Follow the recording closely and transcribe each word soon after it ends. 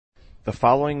The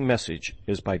following message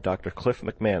is by Dr. Cliff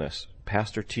McManus,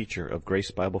 pastor-teacher of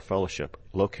Grace Bible Fellowship,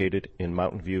 located in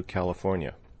Mountain View,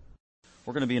 California.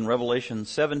 We're going to be in Revelation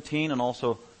 17 and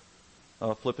also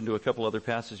flip into a couple other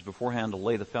passages beforehand to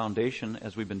lay the foundation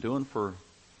as we've been doing for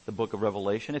the book of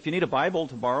Revelation. If you need a Bible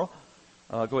to borrow,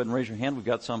 go ahead and raise your hand. We've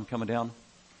got some coming down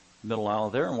the middle aisle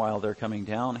there, and while they're coming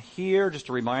down here, just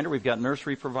a reminder, we've got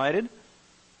nursery provided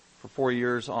for 4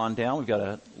 years on down. We've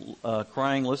got a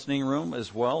crying listening room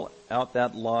as well, out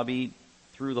that lobby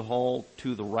through the hall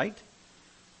to the right.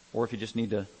 Or if you just need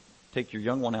to take your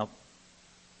young one out,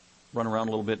 run around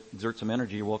a little bit, exert some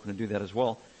energy, you're welcome to do that as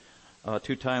well.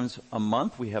 2 times a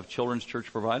month we have children's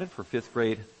church provided for 5th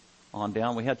grade on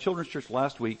down. We had children's church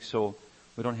last week, so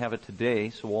we don't have it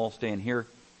today, so we'll all stay in here,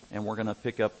 and we're going to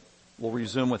pick up, we'll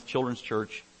resume with children's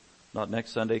church, not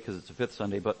next Sunday because it's the 5th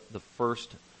Sunday, but the 1st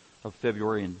of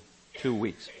February in 2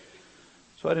 weeks.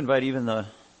 So I'd invite even the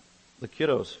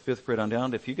kiddos, 5th grade on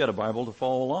down, if you've got a Bible, to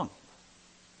follow along.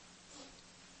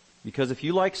 Because if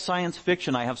you like science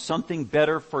fiction, I have something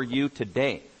better for you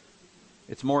today.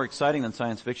 It's more exciting than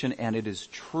science fiction, and it is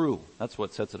true. That's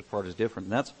what sets it apart as different.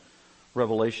 And that's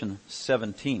Revelation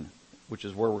 17, which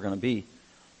is where we're going to be.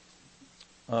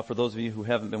 For those of you who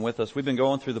haven't been with us, we've been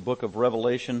going through the book of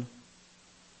Revelation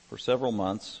for several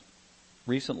months,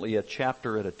 recently a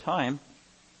chapter at a time.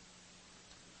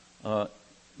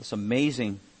 This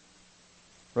amazing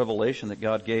revelation that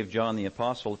God gave John the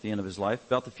Apostle at the end of his life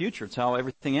about the future. It's how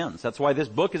everything ends. That's why this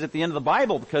book is at the end of the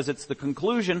Bible, because it's the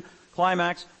conclusion,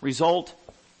 climax, result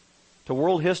to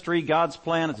world history, God's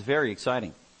plan. It's very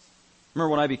exciting.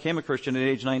 Remember when I became a Christian at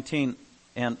age 19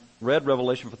 and read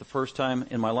Revelation for the first time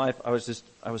in my life, I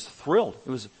was thrilled.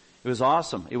 It was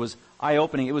awesome. It was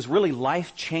eye-opening. It was really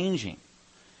life-changing.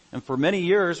 And for many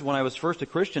years, when I was first a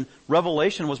Christian,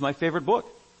 Revelation was my favorite book.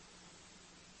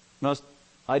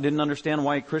 I didn't understand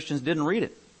why Christians didn't read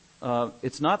it.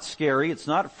 It's not scary. It's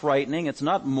not frightening. It's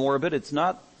not morbid. It's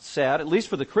not sad. At least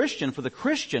for the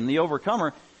Christian, the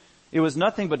overcomer, it was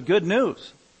nothing but good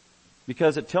news.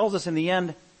 Because it tells us in the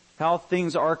end how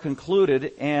things are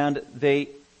concluded, and they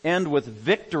end with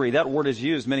victory. That word is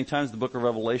used many times in the book of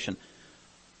Revelation.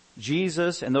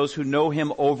 Jesus and those who know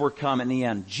Him overcome in the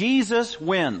end. Jesus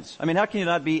wins. I mean, how can you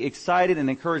not be excited and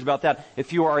encouraged about that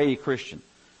if you are a Christian?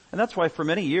 And that's why for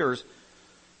many years,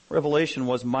 Revelation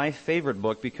was my favorite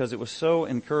book, because it was so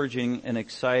encouraging and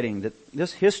exciting that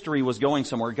this history was going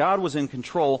somewhere. God was in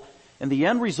control, and the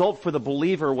end result for the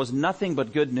believer was nothing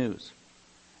but good news.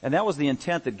 And that was the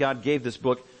intent that God gave this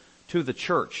book to the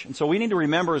church. And so we need to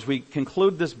remember as we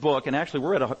conclude this book, and actually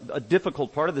we're at a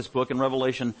difficult part of this book in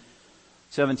Revelation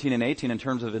 17 and 18 in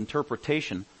terms of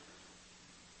interpretation.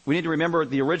 We need to remember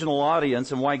the original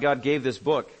audience and why God gave this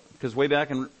book. Because way back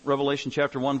in Revelation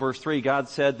chapter 1 verse 3, God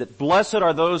said that blessed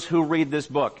are those who read this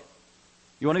book.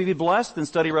 You want to be blessed? Then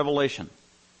study Revelation.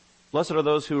 Blessed are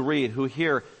those who read, who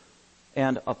hear,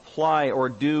 and apply or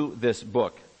do this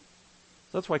book.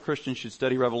 So that's why Christians should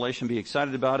study Revelation, be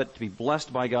excited about it, to be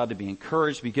blessed by God, to be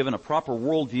encouraged, to be given a proper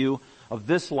worldview of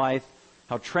this life,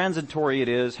 how transitory it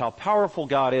is, how powerful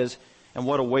God is, and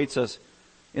what awaits us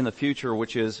in the future,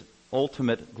 which is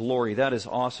ultimate glory. That is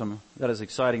awesome. That is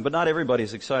exciting. But not everybody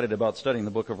is excited about studying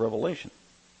the book of Revelation.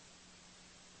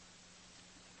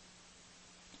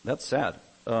 That's sad.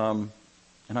 And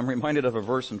I'm reminded of a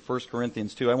verse in 1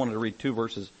 Corinthians 2. I wanted to read 2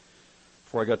 verses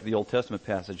before I got to the Old Testament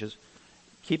passages.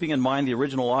 Keeping in mind the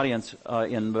original audience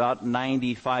in about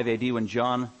 95 AD when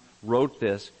John wrote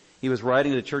this, he was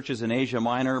writing to the churches in Asia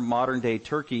Minor, modern-day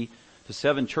Turkey, to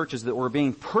 7 churches that were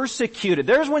being persecuted.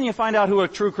 There's when you find out who a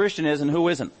true Christian is and who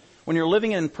isn't. When you're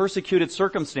living in persecuted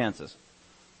circumstances.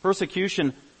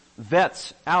 Persecution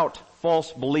vets out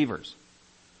false believers.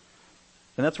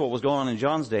 And that's what was going on in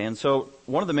John's day. And so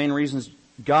one of the main reasons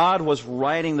God was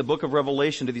writing the book of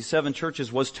Revelation to these 7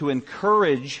 churches was to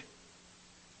encourage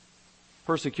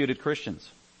persecuted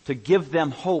Christians. To give them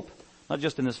hope, not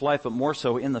just in this life, but more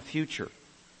so in the future.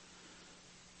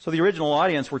 So the original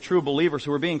audience were true believers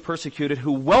who were being persecuted,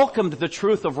 who welcomed the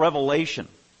truth of Revelation.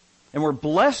 And were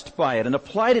blessed by it and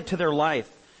applied it to their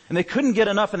life. And they couldn't get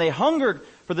enough, and they hungered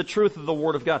for the truth of the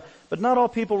Word of God. But not all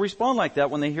people respond like that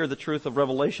when they hear the truth of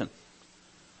Revelation.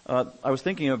 I was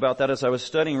thinking about that as I was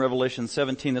studying Revelation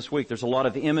 17 this week. There's a lot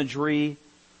of imagery,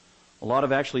 a lot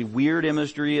of actually weird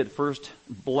imagery at first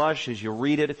blush as you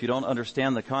read it, if you don't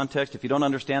understand the context, if you don't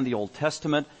understand the Old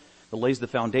Testament that lays the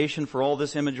foundation for all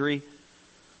this imagery. And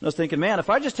I was thinking, man, if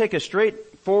I just take a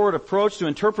straightforward approach to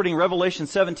interpreting Revelation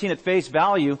 17 at face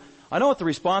value, I know what the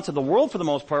response of the world for the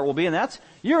most part will be, and that's,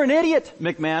 you're an idiot,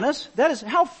 McManus. That is,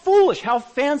 how foolish, how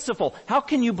fanciful. How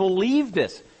can you believe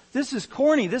this? This is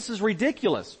corny. This is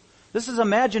ridiculous. This is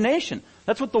imagination.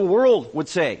 That's what the world would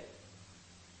say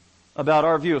about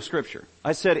our view of Scripture.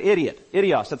 I said idiot.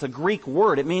 Idios. That's a Greek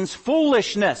word. It means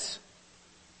foolishness.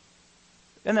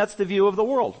 And that's the view of the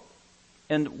world.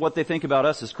 And what they think about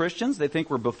us as Christians, they think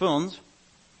we're buffoons.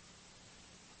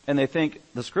 And they think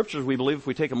the Scriptures, we believe, if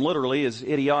we take them literally, is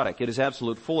idiotic. It is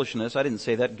absolute foolishness. I didn't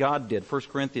say that. God did. 1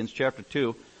 Corinthians chapter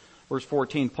 2, verse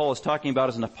 14, Paul is talking about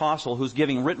as an apostle who's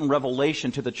giving written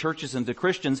revelation to the churches and to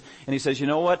Christians. And he says, you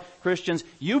know what, Christians,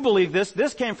 you believe this.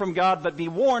 This came from God, but be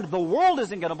warned, the world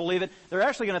isn't going to believe it. They're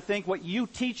actually going to think what you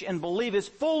teach and believe is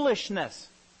foolishness.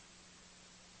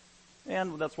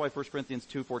 And that's why 1 Corinthians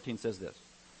 2:14 says this.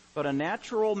 But a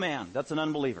natural man, that's an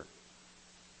unbeliever.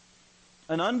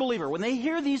 An unbeliever, when they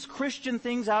hear these Christian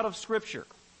things out of Scripture,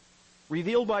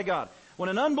 revealed by God, when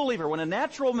a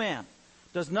natural man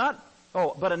does not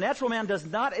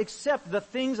accept the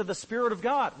things of the Spirit of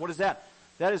God. What is that?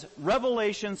 That is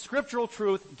revelation, scriptural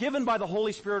truth given by the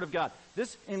Holy Spirit of God.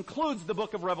 This includes the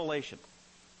book of Revelation.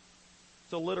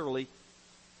 So literally,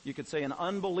 you could say an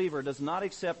unbeliever does not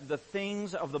accept the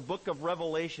things of the book of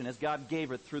Revelation as God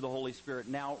gave it through the Holy Spirit,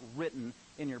 now written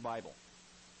in your Bible.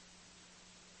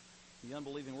 The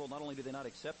unbelieving world, not only do they not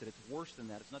accept it, it's worse than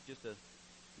that. It's not just a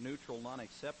neutral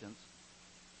non-acceptance.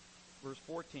 Verse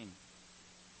 14.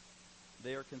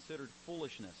 They are considered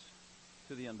foolishness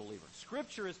to the unbeliever.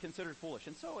 Scripture is considered foolish.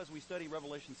 And so as we study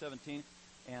Revelation 17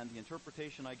 and the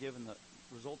interpretation I give and the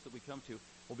results that we come to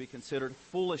will be considered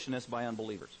foolishness by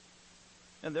unbelievers.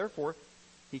 And therefore,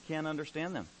 he can't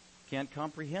understand them, can't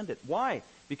comprehend it. Why?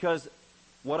 Because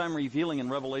what I'm revealing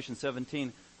in Revelation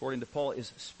 17, according to Paul,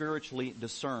 is spiritually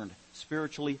discerned,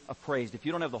 spiritually appraised. If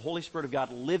you don't have the Holy Spirit of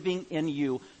God living in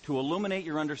you to illuminate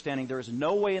your understanding, there is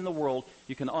no way in the world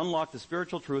you can unlock the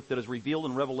spiritual truth that is revealed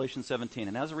in Revelation 17.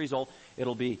 And as a result,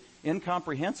 it'll be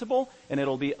incomprehensible and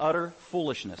it'll be utter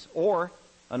foolishness. Or,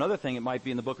 another thing it might be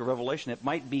in the book of Revelation, it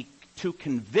might be too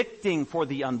convicting for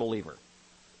the unbeliever.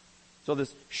 So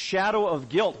this shadow of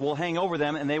guilt will hang over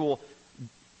them and they will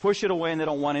push it away and they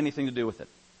don't want anything to do with it.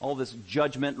 All this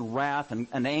judgment and wrath and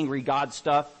angry God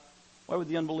stuff. Why would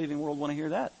the unbelieving world want to hear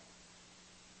that?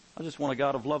 I just want a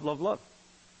God of love, love, love.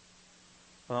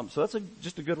 So that's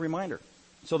just a good reminder.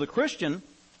 So the Christian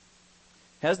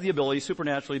has the ability,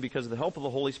 supernaturally, because of the help of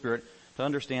the Holy Spirit, to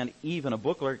understand even a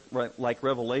book like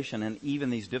Revelation and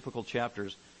even these difficult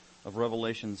chapters of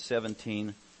Revelation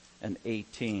 17 and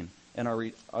 18. And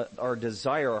our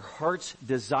desire, our heart's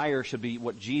desire should be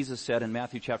what Jesus said in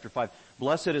Matthew chapter 5.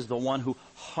 Blessed is the one who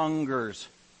hungers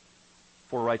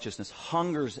for righteousness,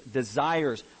 hungers,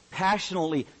 desires,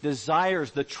 passionately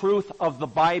desires the truth of the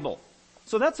Bible.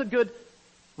 So that's a good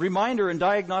reminder and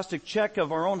diagnostic check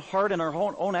of our own heart and our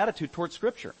own attitude towards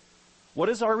Scripture. What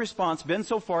has our response been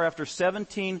so far after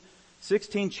 16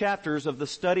 chapters of the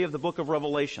study of the book of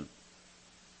Revelation?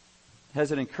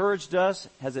 Has it encouraged us?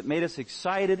 Has it made us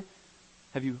excited?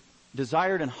 Have you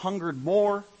desired and hungered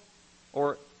more?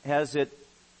 Or has it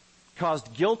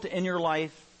caused guilt in your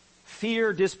life,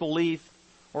 fear, disbelief,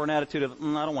 or an attitude of,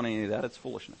 I don't want any of that, it's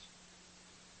foolishness?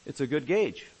 It's a good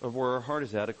gauge of where our heart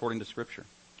is at according to Scripture.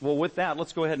 Well, with that,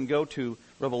 let's go ahead and go to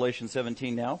Revelation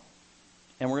 17 now.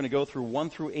 And we're going to go through 1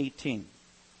 through 18.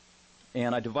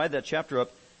 And I divide that chapter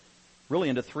up really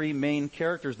into three main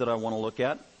characters that I want to look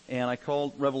at. And I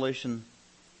called Revelation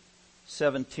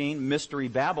 17 Mystery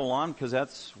Babylon, because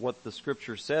that's what the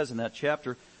Scripture says in that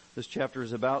chapter. This chapter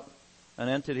is about an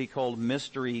entity called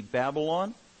Mystery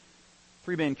Babylon.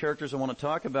 Three main characters I want to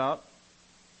talk about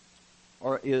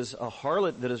is a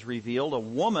harlot that is revealed, a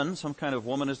woman, some kind of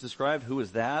woman is described. Who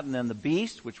is that? And then the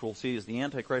beast, which we'll see is the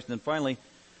Antichrist. And then finally,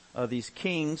 these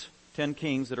kings, 10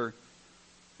 kings that are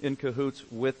in cahoots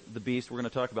with the beast we're going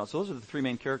to talk about. So those are the three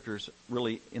main characters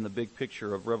really in the big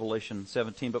picture of Revelation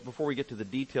 17. But before we get to the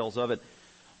details of it,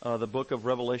 the book of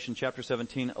Revelation chapter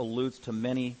 17 alludes to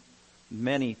many,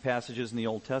 many passages in the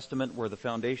Old Testament where the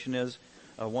foundation is.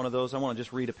 One of those, I want to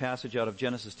just read a passage out of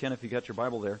Genesis 10 if you got your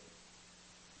Bible there.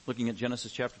 Looking at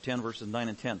Genesis chapter 10 verses 9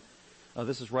 and 10.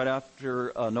 This is right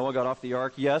after Noah got off the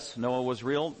ark. Yes, Noah was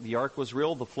real. The ark was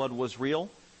real. The flood was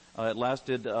real. It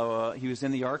lasted, he was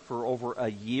in the ark for over a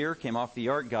year, came off the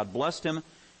ark. God blessed him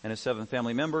and his 7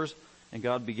 family members, and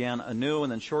God began anew.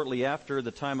 And then shortly after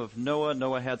the time of Noah,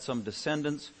 Noah had some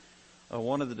descendants.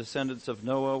 One of the descendants of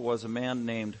Noah was a man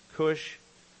named Cush.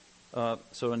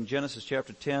 So in Genesis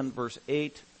chapter 10, verse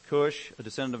 8, Cush, a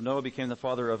descendant of Noah, became the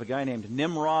father of a guy named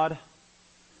Nimrod.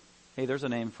 Hey, there's a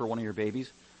name for one of your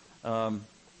babies.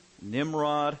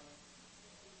 Nimrod.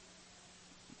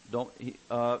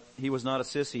 He was not a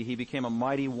sissy. He became a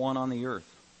mighty one on the earth.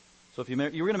 So if you were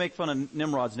going to make fun of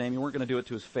Nimrod's name, you weren't going to do it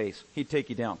to his face. He'd take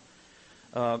you down.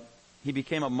 He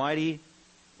became a mighty,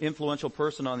 influential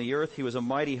person on the earth. He was a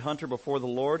mighty hunter before the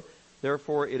Lord.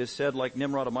 Therefore, it is said, like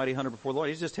Nimrod, a mighty hunter before the Lord.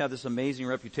 He's just had this amazing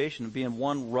reputation of being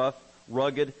one rough,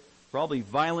 rugged, probably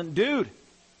violent dude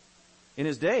in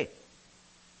his day.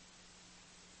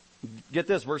 Get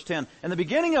this, verse 10. And the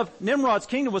beginning of Nimrod's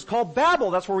kingdom was called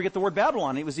Babel. That's where we get the word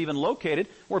Babylon. It was even located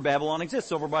where Babylon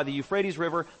exists, over by the Euphrates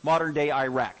River, modern-day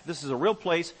Iraq. This is a real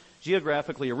place,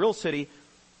 geographically, a real city,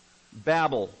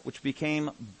 Babel, which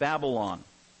became Babylon.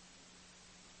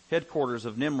 Headquarters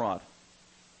of Nimrod.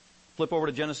 Flip over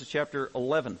to Genesis chapter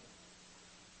 11.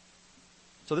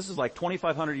 So this is like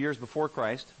 2,500 years before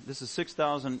Christ. This is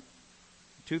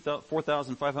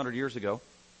 4,500 years ago.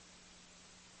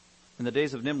 In the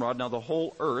days of Nimrod, now the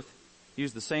whole earth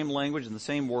used the same language and the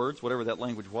same words, whatever that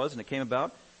language was, and it came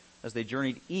about as they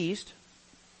journeyed east.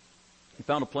 He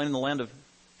found a plain in the land of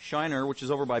Shinar, which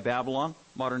is over by Babylon,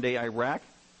 modern-day Iraq.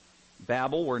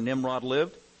 Babel, where Nimrod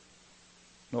lived.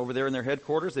 And over there in their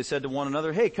headquarters, they said to one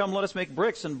another, hey, come let us make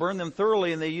bricks and burn them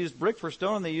thoroughly. And they used brick for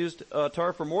stone, and they used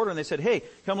tar for mortar. And they said, hey,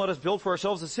 come let us build for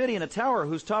ourselves a city and a tower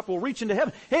whose top will reach into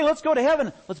heaven. Hey, let's go to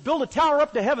heaven. Let's build a tower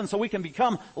up to heaven so we can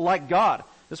become like God.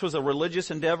 This was a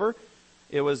religious endeavor.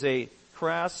 It was a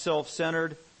crass,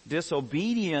 self-centered,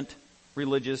 disobedient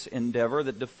religious endeavor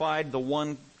that defied the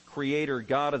one creator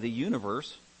God of the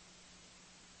universe.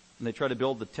 And they tried to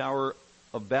build the Tower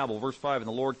of Babel. Verse 5, and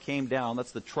the Lord came down,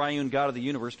 that's the triune God of the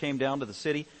universe, came down to the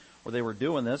city where they were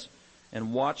doing this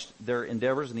and watched their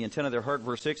endeavors and the intent of their heart.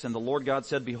 Verse 6, and the Lord God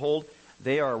said, behold,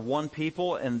 they are one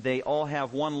people and they all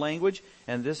have one language,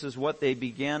 and this is what they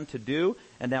began to do,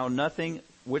 and now nothing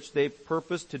which they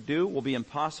purpose to do will be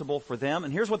impossible for them.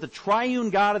 And here's what the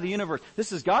triune God of the universe,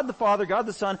 this is God the Father, God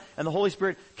the Son, and the Holy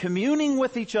Spirit communing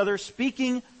with each other,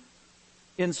 speaking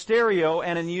in stereo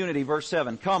and in unity. Verse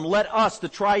 7, come, let us, the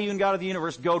triune God of the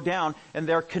universe, go down and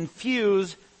there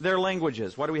confuse their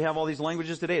languages. Why do we have all these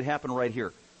languages today? It happened right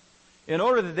here. In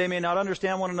order that they may not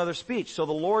understand one another's speech. So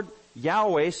the Lord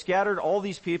Yahweh scattered all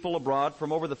these people abroad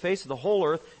from over the face of the whole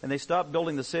earth, and they stopped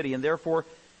building the city, and therefore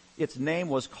its name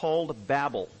was called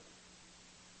Babel,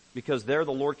 because there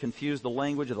the Lord confused the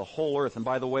language of the whole earth. And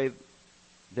by the way,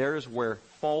 there's where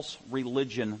false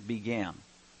religion began.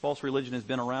 False religion has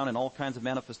been around in all kinds of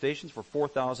manifestations for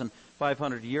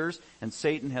 4,500 years, and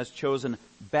Satan has chosen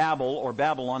Babel, or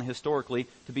Babylon historically,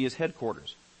 to be his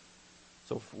headquarters.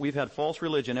 So we've had false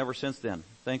religion ever since then,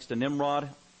 thanks to Nimrod,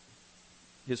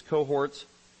 his cohorts,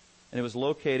 and it was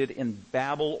located in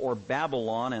Babel or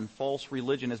Babylon, and false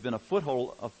religion has been a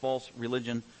foothold of false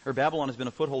religion, or Babylon has been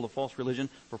a foothold of false religion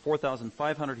for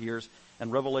 4,500 years,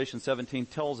 and Revelation 17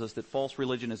 tells us that false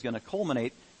religion is going to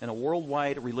culminate in a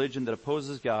worldwide religion that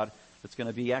opposes God, that's going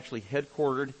to be actually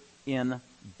headquartered in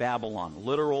Babylon,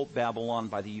 literal Babylon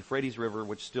by the Euphrates River,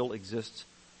 which still exists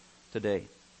today.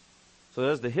 So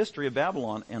that is the history of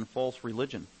Babylon and false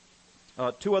religion.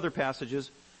 Two other passages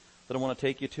that I want to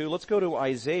take you to. Let's go to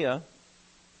Isaiah, and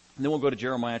then we'll go to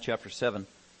Jeremiah chapter 7.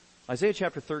 Isaiah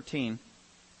chapter 13.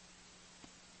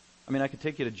 I mean, I could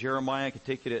take you to Jeremiah, I could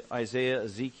take you to Isaiah,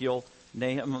 Ezekiel,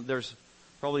 Nahum. There's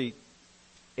probably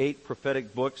 8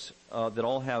 prophetic books that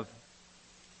all have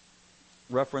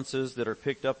references that are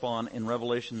picked up on in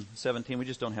Revelation 17. We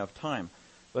just don't have time.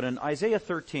 But in Isaiah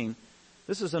 13,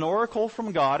 this is an oracle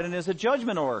from God, and it is a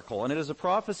judgment oracle, and it is a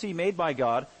prophecy made by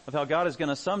God of how God is going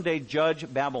to someday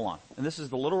judge Babylon. And this is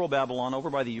the literal Babylon over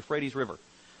by the Euphrates River.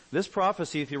 This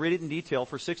prophecy, if you read it in detail,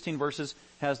 for 16 verses,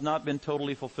 has not been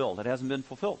totally fulfilled. It hasn't been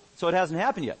fulfilled. So it hasn't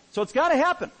happened yet. So it's got to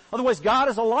happen. Otherwise, God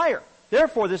is a liar.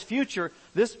 Therefore,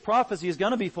 this prophecy is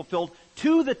going to be fulfilled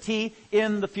to the T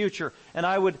in the future. And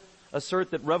I would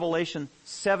assert that Revelation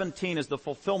 17 is the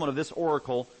fulfillment of this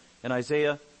oracle in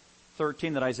Isaiah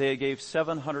 13 that Isaiah gave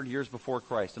 700 years before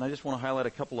Christ. And I just want to highlight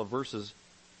a couple of verses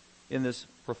in this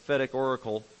prophetic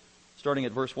oracle, starting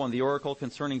at verse 1. The oracle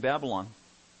concerning Babylon.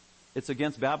 It's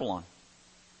against Babylon.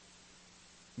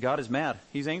 God is mad.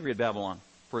 He's angry at Babylon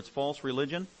for its false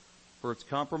religion, for its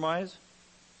compromise,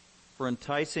 for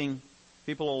enticing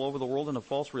people all over the world into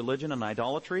false religion and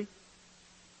idolatry.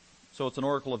 So it's an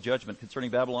oracle of judgment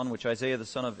concerning Babylon, which Isaiah the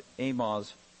son of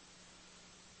Amoz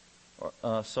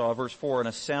saw. Verse 4, and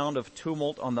a sound of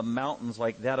tumult on the mountains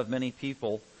like that of many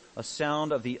people, a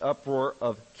sound of the uproar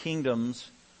of kingdoms,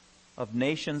 of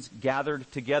nations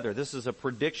gathered together. This is a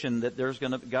prediction that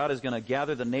God is going to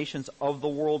gather the nations of the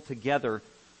world together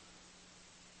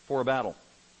for a battle,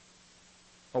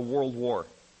 a world war.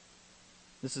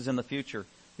 This is in the future.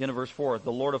 The end of verse 4,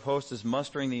 the Lord of hosts is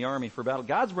mustering the army for battle.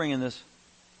 God's bringing this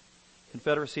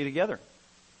confederacy together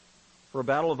for a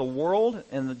battle of the world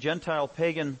and the Gentile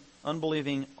pagan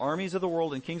unbelieving armies of the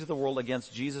world and kings of the world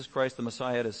against Jesus Christ the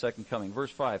Messiah at His second coming.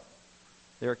 Verse 5,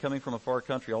 They are coming from a far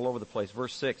country all over the place.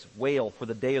 Verse 6, wail, for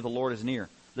the day of the Lord is near.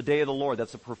 The day of the Lord,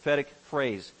 that's a prophetic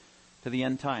phrase to the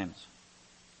end times,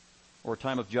 or a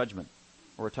time of judgment,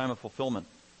 or a time of fulfillment.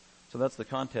 So that's the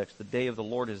context. The day of the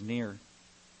Lord is near.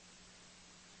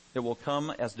 It will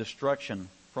come as destruction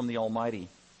from the Almighty.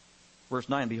 Verse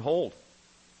 9, behold,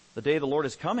 the day of the Lord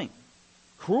is coming,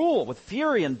 cruel, with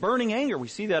fury and burning anger. We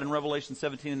see that in Revelation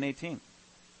 17 and 18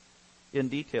 in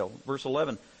detail. Verse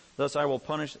 11, thus I will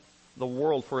punish the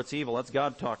world for its evil. That's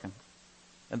God talking.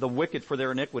 And the wicked for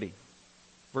their iniquity.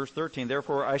 Verse 13,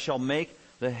 therefore I shall make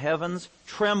the heavens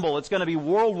tremble. It's going to be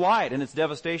worldwide in its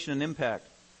devastation and impact.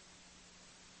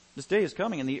 This day is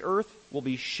coming, and the earth will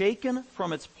be shaken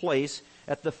from its place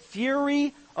at the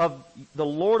fury of the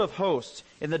Lord of hosts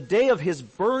in the day of his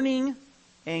burning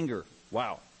anger.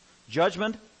 Wow.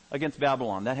 Judgment against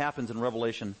Babylon. That happens in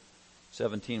Revelation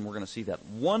 17. We're going to see that.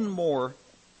 One more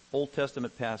Old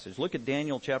Testament passage. Look at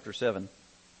Daniel chapter 7.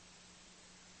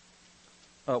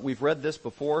 We've read this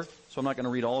before, so I'm not going to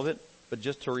read all of it, but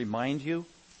just to remind you,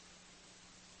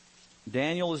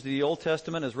 Daniel is to the Old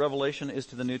Testament as Revelation is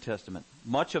to the New Testament.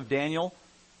 Much of Daniel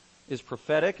is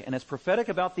prophetic, and it's prophetic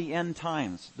about the end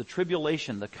times, the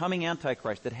tribulation, the coming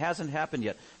Antichrist that hasn't happened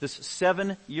yet. This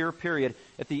 7-year period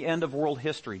at the end of world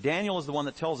history. Daniel is the one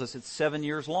that tells us it's 7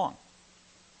 years long.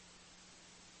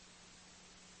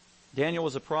 Daniel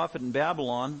was a prophet in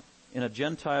Babylon in a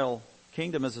Gentile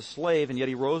kingdom as a slave, and yet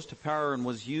he rose to power and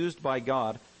was used by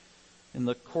God in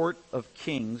the court of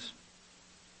kings.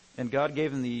 And God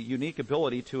gave him the unique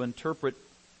ability to interpret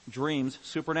dreams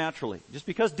supernaturally. Just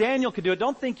because Daniel could do it,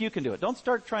 don't think you can do it. Don't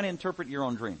start trying to interpret your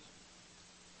own dreams.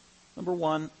 Number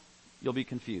one, you'll be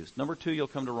confused. Number two, you'll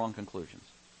come to wrong conclusions.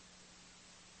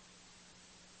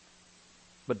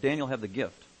 But Daniel had the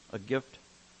gift, a gift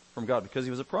from God, because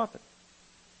he was a prophet.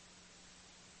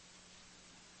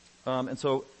 And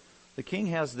so the king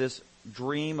has this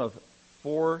dream of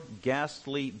 4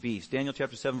 ghastly beasts. Daniel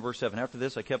chapter 7 verse 7. After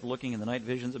this I kept looking in the night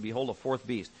visions, and behold, a 4th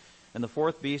beast. And the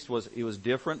 4th beast was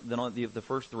different than the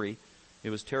first 3. It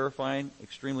was terrifying,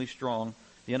 extremely strong.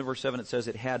 At the end of verse 7 it says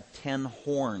it had 10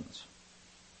 horns.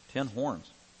 10 horns.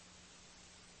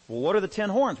 Well, what are the 10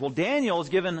 horns? Well, Daniel is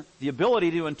given the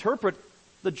ability to interpret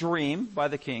the dream by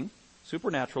the king,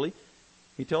 supernaturally.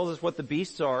 He tells us what the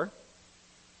beasts are.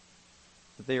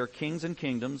 That they are kings and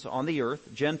kingdoms on the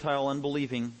earth, Gentile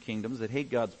unbelieving kingdoms that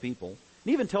hate God's people.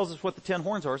 And even tells us what the 10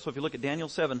 horns are. So if you look at Daniel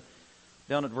 7,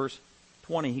 down at verse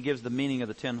 20, he gives the meaning of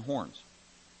the 10 horns.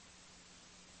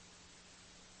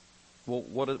 Well,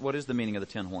 what is the meaning of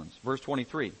the 10 horns? Verse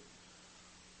 23.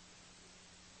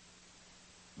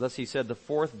 Thus he said, the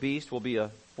 4th beast will be a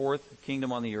 4th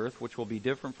kingdom on the earth, which will be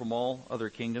different from all other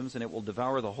kingdoms, and it will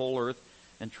devour the whole earth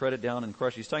and tread it down and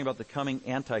crush. He's talking about the coming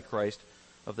Antichrist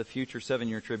of the future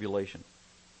 7-year tribulation.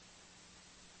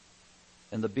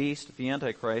 And the beast, the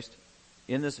Antichrist,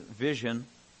 in this vision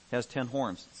has 10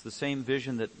 horns. It's the same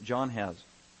vision that John has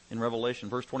in Revelation.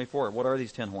 Verse 24, what are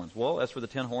these 10 horns? Well, as for the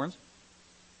 10 horns,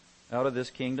 out of this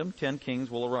kingdom 10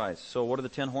 kings will arise. So what are the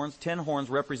 10 horns? 10 horns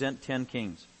represent 10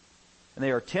 kings. And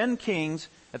they are 10 kings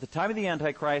at the time of the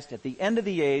Antichrist, at the end of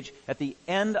the age, at the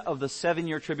end of the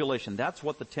 7-year tribulation. That's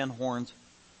what the 10 horns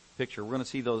picture. We're going to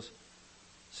see those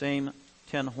same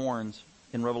 10 horns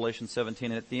in Revelation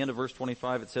 17. And at the end of verse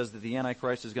 25, it says that the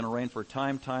Antichrist is going to reign for a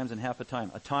time, times, and half a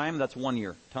time. A time, that's 1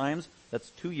 year. Times, that's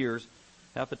 2 years.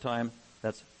 Half a time,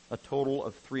 that's a total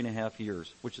of 3.5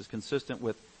 years, which is consistent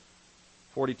with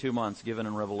 42 months given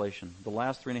in Revelation. The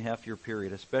last 3.5 year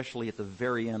period, especially at the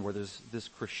very end where there's this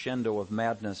crescendo of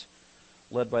madness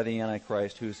led by the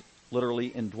Antichrist, who's literally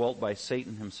indwelt by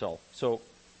Satan himself. So,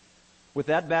 with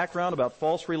that background about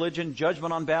false religion,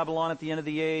 judgment on Babylon at the end of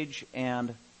the age,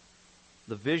 and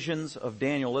the visions of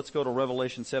Daniel, let's go to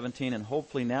Revelation 17, and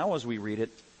hopefully now as we read it,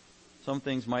 some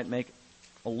things might make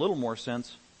a little more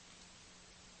sense,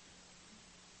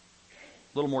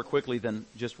 a little more quickly than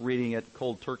just reading it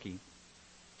cold turkey.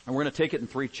 And we're going to take it in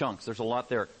 3 chunks. There's a lot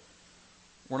there.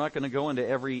 We're not going to go into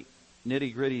every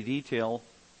nitty-gritty detail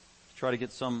to try to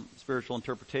get some spiritual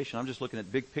interpretation. I'm just looking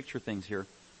at big picture things here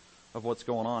of what's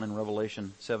going on in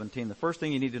Revelation 17. The first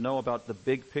thing you need to know about the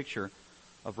big picture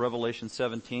of Revelation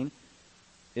 17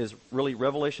 is really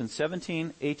Revelation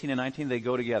 17, 18, and 19, they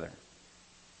go together.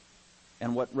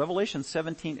 And what Revelation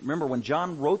 17, remember when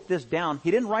John wrote this down,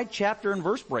 he didn't write chapter and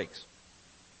verse breaks.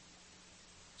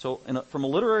 So from a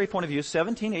literary point of view,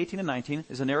 17, 18, and 19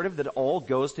 is a narrative that all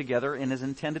goes together and is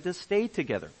intended to stay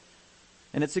together.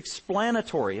 And it's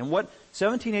explanatory. And what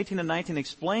 17, 18, and 19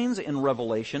 explains in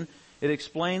Revelation, it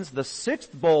explains the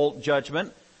 6th bowl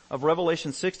judgment of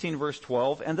Revelation 16 verse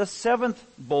 12 and the 7th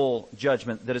bowl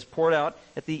judgment that is poured out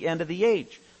at the end of the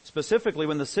age. Specifically,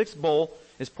 when the sixth bowl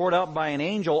is poured out by an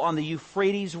angel on the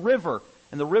Euphrates River,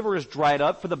 and the river is dried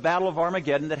up for the battle of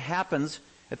Armageddon that happens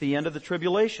at the end of the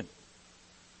tribulation.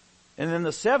 And then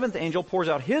the seventh angel pours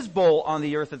out his bowl on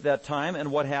the earth at that time,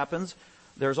 and what happens?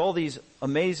 There's all these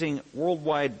amazing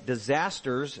worldwide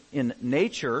disasters in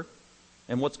nature,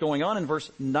 and what's going on in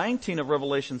verse 19 of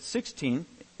Revelation 16,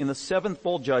 in the seventh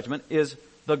bowl judgment, is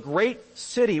the great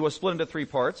city was split into three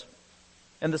parts,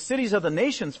 and the cities of the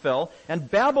nations fell, and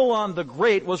Babylon the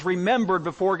Great was remembered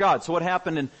before God. So what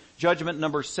happened in judgment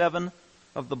number 7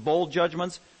 of the bowl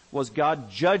judgments was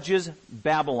God judges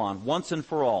Babylon once and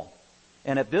for all.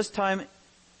 And at this time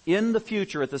in the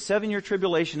future, at the 7-year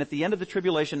tribulation, at the end of the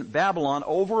tribulation, Babylon,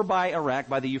 over by Iraq,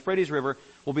 by the Euphrates River,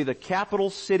 will be the capital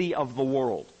city of the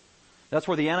world. That's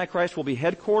where the Antichrist will be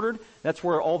headquartered. That's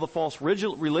where all the false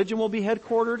religion will be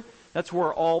headquartered. That's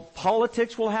where all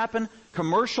politics will happen.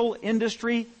 Commercial,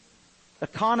 industry,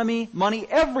 economy, money,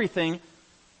 everything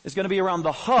is going to be around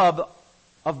the hub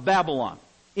of Babylon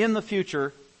in the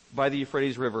future by the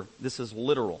Euphrates River. This is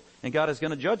literal. And God is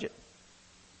going to judge it.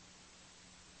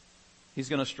 He's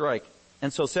going to strike.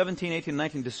 And so 17, 18,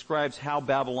 19 describes how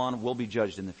Babylon will be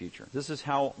judged in the future. This is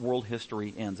how world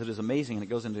history ends. It is amazing, and it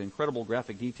goes into incredible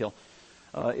graphic detail.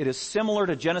 It is similar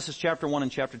to Genesis chapter 1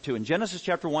 and chapter 2. In Genesis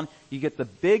chapter 1, you get the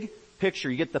big picture.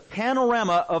 You get the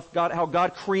panorama of God, how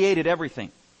God created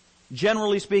everything.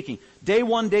 Generally speaking. Day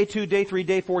 1, day 2, day 3,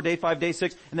 day 4, day 5, day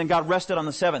 6, and then God rested on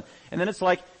the 7th. And then it's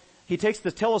like He takes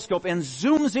the telescope and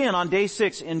zooms in on day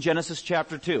 6 in Genesis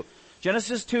chapter 2.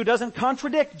 Genesis 2 doesn't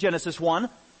contradict Genesis 1.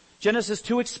 Genesis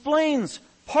 2 explains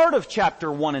part of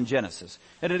chapter 1 in Genesis.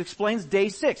 And it explains day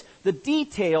 6. The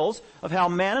details of how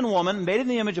man and woman, made in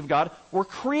the image of God, were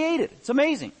created. It's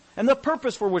amazing. And the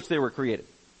purpose for which they were created.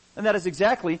 And that is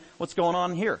exactly what's going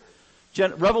on here.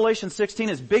 Revelation 16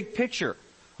 is big picture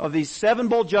of these 7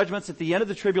 bowl judgments at the end of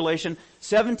the tribulation.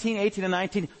 17, 18, and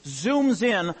 19 zooms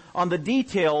in on the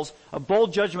details of bowl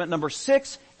judgment number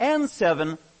 6 and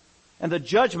 7 and the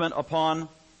judgment upon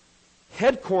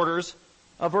headquarters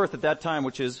of earth at that time,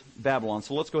 which is Babylon.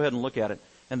 So let's go ahead and look at it.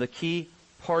 And the key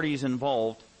parties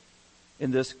involved in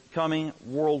this coming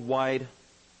worldwide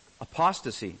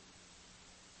apostasy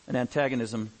and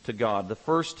antagonism to God. The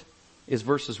first is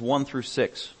verses 1 through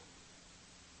 6,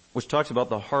 which talks about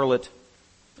the harlot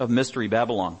of mystery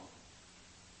Babylon.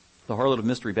 The harlot of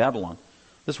mystery Babylon.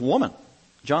 This woman.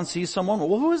 John sees someone.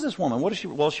 Well, who is this woman? What does she?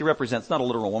 Well, she represents not a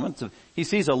literal woman. He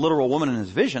sees a literal woman in his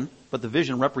vision, but the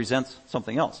vision represents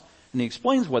something else. And he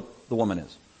explains what the woman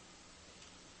is.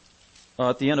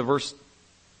 At the end of verse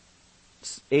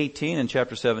 18 in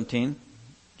chapter 17,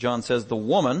 John says, the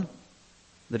woman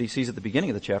that he sees at the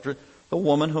beginning of the chapter, the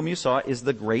woman whom you saw is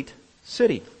the great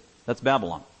city. That's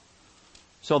Babylon.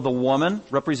 So the woman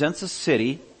represents a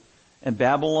city, and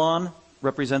Babylon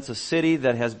represents a city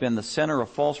that has been the center of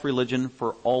false religion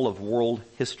for all of world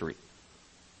history.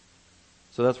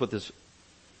 So that's what this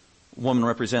woman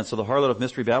represents. So the harlot of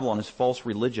mystery Babylon is false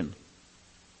religion.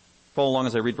 Follow along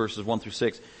as I read verses 1 through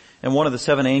 6. And one of the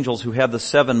 7 angels who had the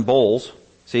 7 bowls,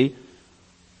 see,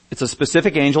 it's a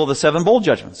specific angel of the 7 bowl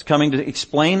judgments, coming to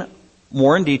explain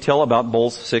more in detail about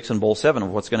bowls 6 and bowl 7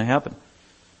 of what's going to happen.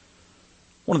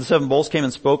 One of the 7 bowls came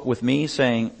and spoke with me,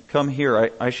 saying, come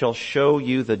here, I shall show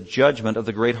you the judgment of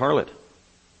the great harlot,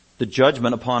 the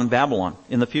judgment upon Babylon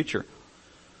in the future,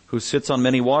 who sits on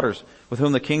many waters, with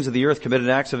whom the kings of the earth committed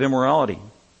acts of immorality,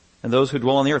 and those who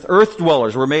dwell on the earth. Earth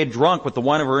dwellers were made drunk with the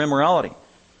wine of her immorality.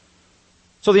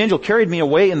 So the angel carried me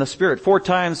away in the Spirit. 4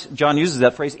 times John uses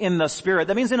that phrase, in the Spirit.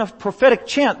 That means in a prophetic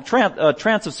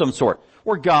trance of some sort,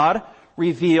 where God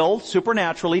revealed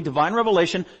supernaturally divine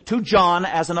revelation to John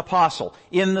as an apostle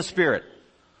in the Spirit.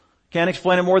 Can't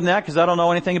explain it more than that because I don't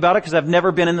know anything about it because I've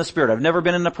never been in the Spirit. I've never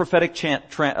been in a prophetic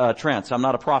trance. I'm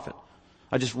not a prophet.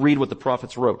 I just read what the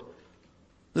prophets wrote.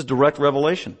 This is direct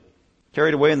revelation.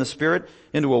 Carried away in the Spirit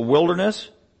into a wilderness,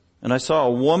 and I saw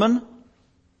a woman.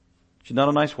 She's not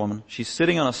a nice woman. She's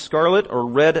sitting on a scarlet or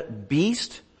red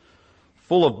beast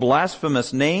full of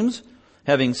blasphemous names,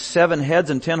 having 7 heads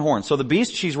and 10 horns. So the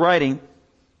beast she's riding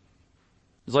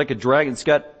is like a dragon. It's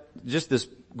got just this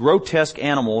grotesque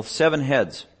animal with 7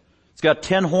 heads. It's got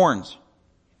 10 horns,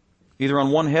 either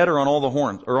on one head or on all the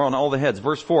horns, or on all the heads.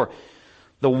 Verse 4.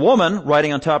 The woman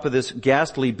riding on top of this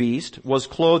ghastly beast was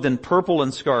clothed in purple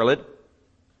and scarlet,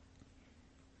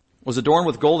 was adorned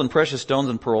with gold and precious stones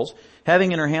and pearls,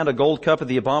 having in her hand a gold cup of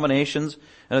the abominations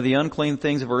and of the unclean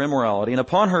things of her immorality. And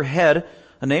upon her head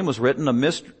a name was written, a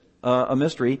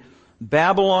mystery,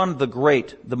 Babylon the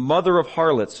Great, the mother of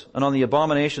harlots, and on the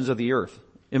abominations of the earth.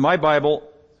 In my Bible,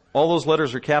 all those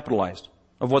letters are capitalized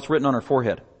of what's written on her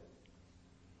forehead.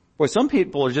 Boy, some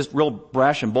people are just real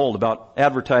brash and bold about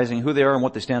advertising who they are and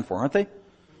what they stand for, aren't they?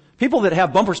 People that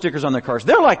have bumper stickers on their cars,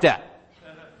 they're like that.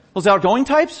 Those outgoing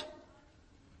types.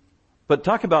 But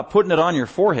talk about putting it on your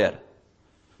forehead.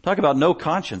 Talk about no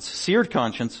conscience, seared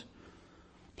conscience,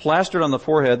 plastered on the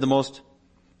forehead, the most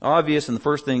obvious and the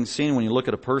first thing seen when you look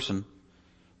at a person.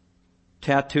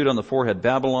 Tattooed on the forehead,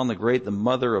 Babylon the Great, the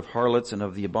mother of harlots and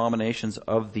of the abominations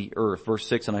of the earth. Verse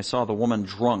 6, and I saw the woman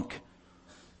drunk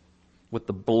with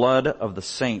the blood of the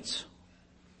saints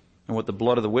and with the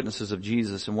blood of the witnesses of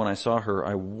Jesus. And when I saw her,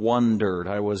 I wondered.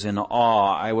 I was in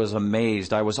awe. I was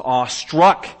amazed. I was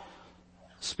awestruck.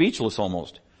 Speechless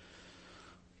almost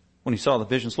when he saw the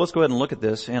vision. So let's go ahead and look at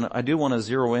this. And I do want to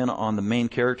zero in on the main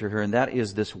character here, and that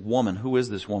is this woman. Who is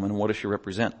this woman and what does she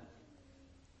represent?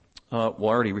 Well, I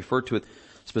already referred to it.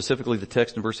 Specifically, the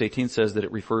text in verse 18 says that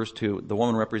it refers to, the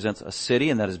woman represents a city,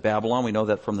 and that is Babylon. We know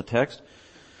that from the text.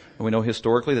 And we know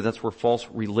historically that that's where false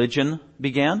religion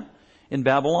began in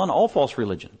Babylon. All false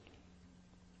religion.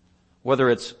 Whether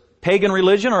it's pagan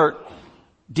religion or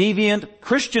deviant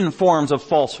Christian forms of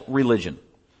false religion.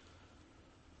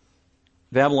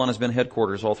 Babylon has been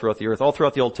headquarters all throughout the earth. All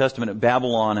throughout the Old Testament,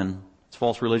 Babylon and its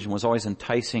false religion was always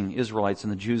enticing Israelites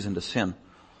and the Jews into sin.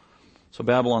 So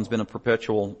Babylon's been a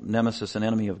perpetual nemesis and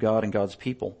enemy of God and God's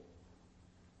people,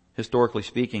 historically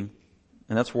speaking.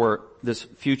 And that's where this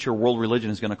future world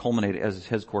religion is going to culminate as its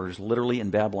headquarters, literally in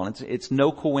Babylon. It's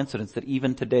no coincidence that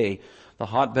even today, the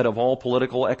hotbed of all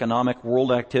political, economic,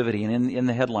 world activity and in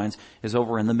the headlines is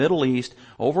over in the Middle East,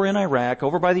 over in Iraq,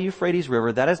 over by the Euphrates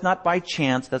River. That is not by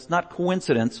chance. That's not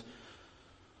coincidence.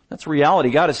 That's reality.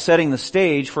 God is setting the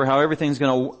stage for how everything's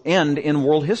going to end in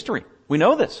world history. We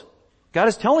know this. God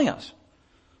is telling us.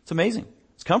 It's amazing.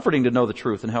 It's comforting to know the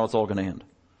truth and how it's all going to end.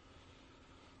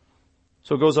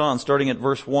 So it goes on, starting at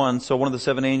verse 1. So one of the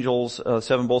seven angels,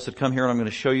 seven bowls said, come here and I'm going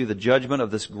to show you the judgment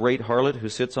of this great harlot who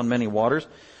sits on many waters.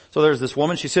 So there's this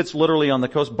woman. She sits literally on the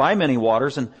coast by many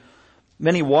waters. And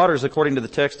many waters, according to the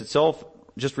text itself,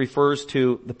 just refers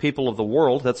to the people of the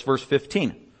world. That's verse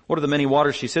 15. What are the many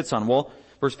waters she sits on? Well,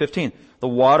 verse 15. The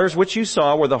waters which you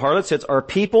saw where the harlot sits are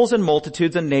peoples and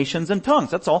multitudes and nations and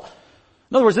tongues. That's all.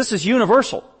 In other words, this is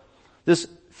universal. This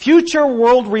future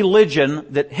world religion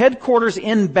that headquarters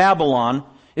in Babylon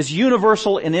is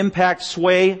universal in impact,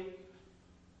 sway,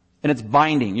 and it's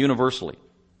binding universally.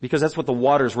 Because that's what the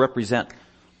waters represent.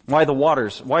 Why the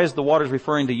waters? Why is the waters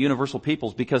referring to universal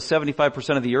peoples? Because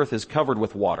 75% of the earth is covered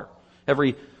with water.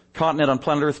 Every continent on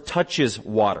planet Earth touches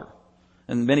water.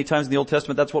 And many times in the Old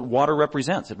Testament, that's what water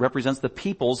represents. It represents the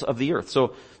peoples of the earth.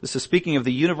 So this is speaking of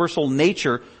the universal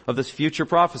nature of this future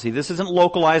prophecy. This isn't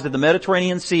localized at the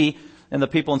Mediterranean Sea and the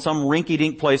people in some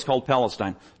rinky-dink place called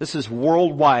Palestine. This is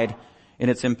worldwide in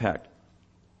its impact.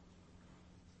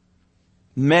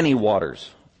 Many waters.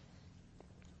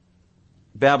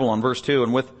 Babylon, verse 2,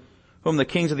 and with whom the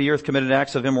kings of the earth committed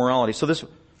acts of immorality. So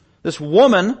this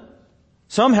woman,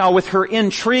 somehow with her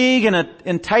intrigue and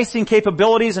enticing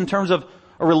capabilities in terms of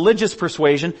a religious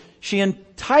persuasion, she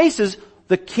entices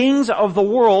the kings of the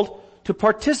world to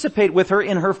participate with her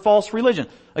in her false religion.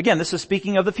 Again, this is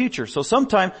speaking of the future. So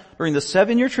sometime during the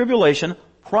 7-year tribulation,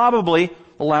 probably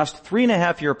the last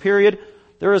 3.5-year period,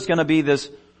 there is going to be this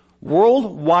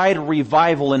worldwide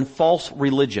revival in false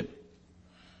religion.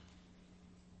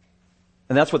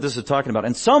 And that's what this is talking about.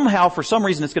 And somehow, for some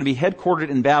reason, it's going to be headquartered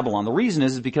in Babylon. The reason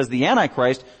is because the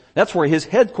Antichrist, that's where his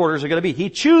headquarters are going to be. He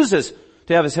chooses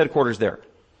to have his headquarters there.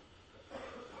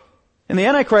 And the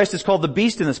Antichrist is called the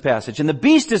beast in this passage. And the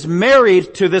beast is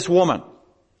married to this woman.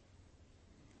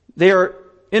 They are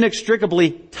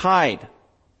inextricably tied.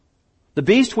 The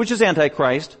beast, which is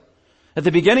Antichrist, at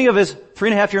the beginning of his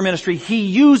 3.5-year ministry, he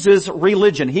uses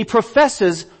religion. He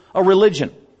professes a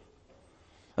religion.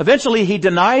 Eventually, he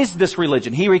denies this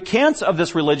religion. He recants of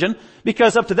this religion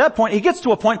because up to that point, he gets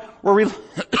to a point where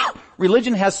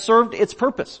religion has served its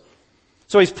purpose.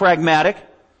 So he's pragmatic.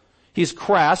 He's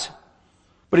crass.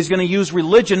 But he's going to use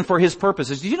religion for his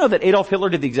purposes. Did you know that Adolf Hitler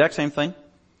did the exact same thing?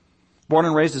 Born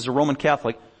and raised as a Roman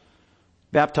Catholic,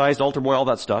 baptized, altar boy, all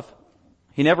that stuff.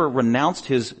 He never renounced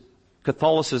his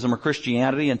Catholicism or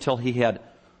Christianity until he had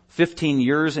 15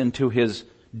 years into his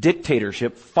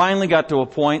dictatorship, finally got to a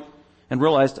point and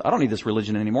realized, I don't need this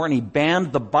religion anymore, and he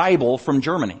banned the Bible from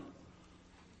Germany.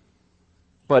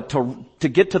 But to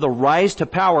get to the rise to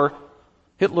power,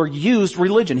 Hitler used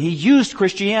religion. He used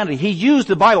Christianity. He used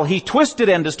the Bible. He twisted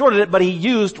and distorted it, but he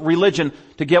used religion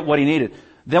to get what he needed.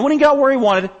 Then when he got where he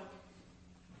wanted,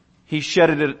 he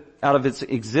shedded it out of its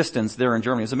existence there in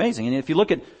Germany. It's amazing. And if you look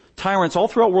at tyrants all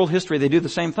throughout world history, they do the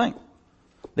same thing.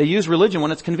 They use religion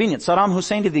when it's convenient. Saddam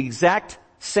Hussein did the exact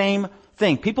same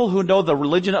thing. People who know the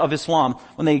religion of Islam,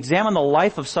 when they examine the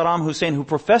life of Saddam Hussein, who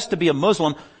professed to be a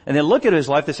Muslim, and they look at his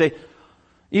life, they say,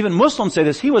 even Muslims say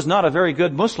this, he was not a very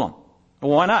good Muslim.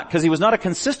 Well, why not? Because he was not a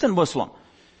consistent Muslim.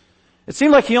 It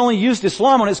seemed like he only used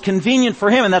Islam when it's convenient for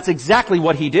him, and that's exactly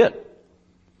what he did.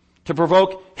 To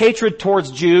provoke hatred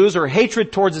towards Jews, or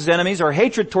hatred towards his enemies, or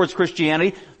hatred towards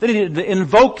Christianity, then he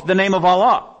invoked the name of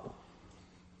Allah.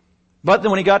 But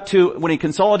then when he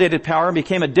consolidated power and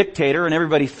became a dictator and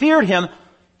everybody feared him,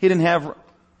 he didn't have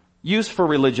use for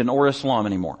religion or Islam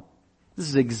anymore. This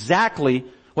is exactly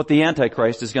what the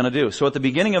Antichrist is going to do. So at the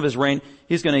beginning of his reign,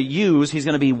 he's going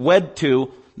to be wed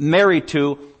to, married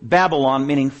to Babylon,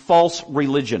 meaning false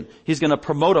religion. He's going to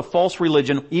promote a false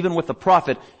religion, even with the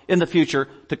prophet in the future,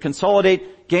 to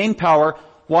consolidate, gain power.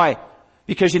 Why?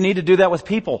 Because you need to do that with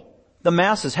people. The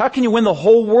masses. How can you win the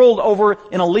whole world over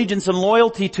in allegiance and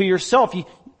loyalty to yourself?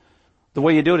 The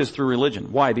way you do it is through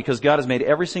religion. Why? Because God has made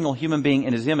every single human being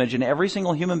in His image, and every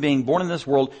single human being born in this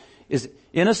world is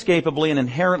inescapably and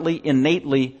inherently,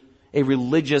 innately a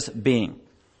religious being.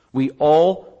 We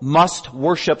all must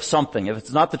worship something. If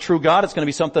it's not the true God, it's going to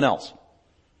be something else.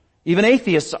 Even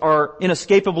atheists are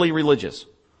inescapably religious.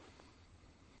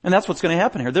 And that's what's going to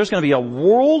happen here. There's going to be a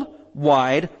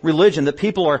worldwide religion that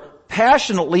people are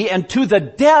passionately and to the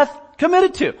death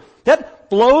committed to. That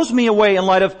blows me away in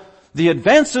light of the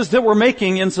advances that we're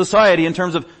making in society in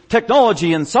terms of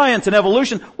technology and science and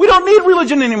evolution. We don't need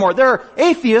religion anymore. There are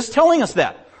atheists telling us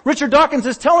that. Richard Dawkins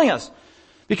is telling us.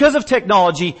 Because of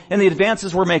technology and the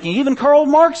advances we're making, even Karl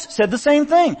Marx said the same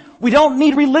thing. We don't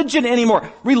need religion anymore.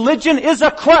 Religion is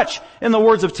a crutch, in the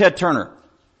words of Ted Turner.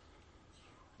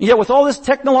 Yet with all this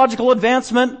technological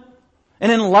advancement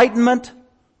and enlightenment,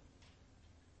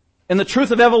 and the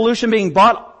truth of evolution being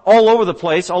bought all over the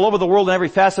place, all over the world in every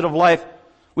facet of life,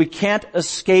 we can't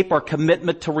escape our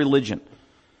commitment to religion.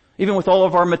 Even with all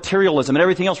of our materialism and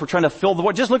everything else, we're trying to fill the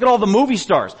void. Just look at all the movie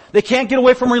stars. They can't get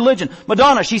away from religion.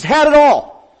 Madonna, she's had it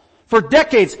all for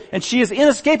decades, and she is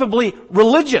inescapably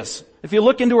religious. If you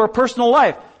look into her personal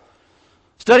life,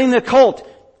 studying the occult,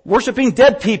 worshiping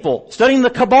dead people, studying the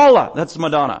Kabbalah, that's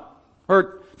Madonna.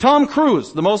 Or Tom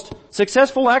Cruise, the most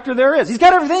successful actor there is. He's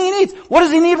got everything he needs. What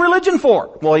does he need religion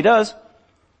for? Well, he does.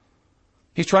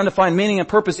 He's trying to find meaning and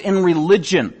purpose in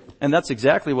religion. And that's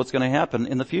exactly what's going to happen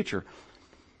in the future.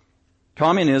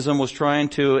 Communism was trying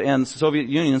to, and the Soviet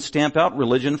Union, stamp out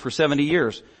religion for 70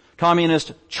 years.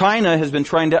 Communist China has been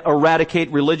trying to eradicate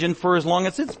religion for as long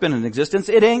as it's been in existence.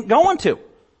 It ain't going to.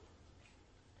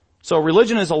 So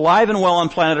religion is alive and well on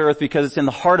planet Earth because it's in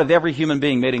the heart of every human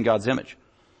being made in God's image.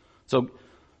 So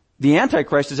the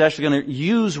Antichrist is actually going to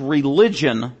use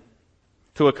religion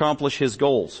to accomplish his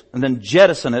goals and then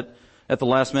jettison it at the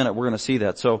last minute. We're going to see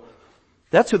that. So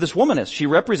that's who this woman is. She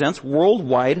represents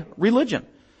worldwide religion.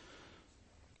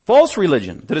 False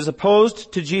religion that is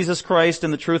opposed to Jesus Christ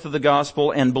and the truth of the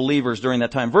gospel and believers during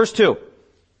that time. Verse 2.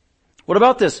 What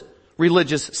about this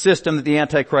religious system that the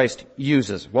Antichrist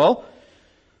uses? Well,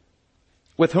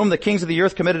 with whom the kings of the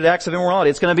earth committed acts of immorality.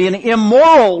 It's going to be an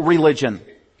immoral religion.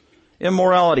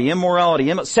 Immorality.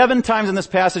 7 times in this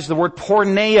passage the word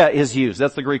porneia is used.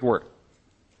 That's the Greek word.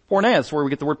 Porneia is where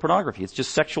we get the word pornography. It's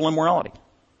just sexual immorality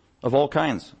of all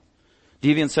kinds.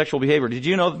 Deviant sexual behavior. Did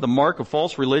you know that the mark of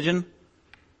false religion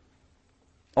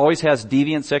always has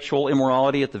deviant sexual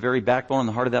immorality at the very backbone and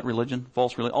the heart of that religion?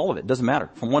 False religion. All of it. Doesn't matter.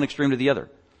 From one extreme to the other.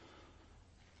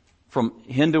 From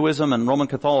Hinduism and Roman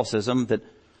Catholicism that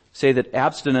say that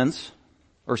abstinence,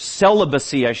 or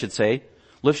celibacy I should say,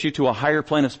 lifts you to a higher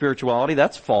plane of spirituality.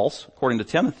 That's false. According to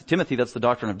Timothy, that's the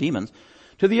doctrine of demons.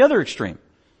 To the other extreme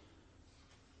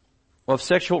of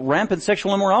rampant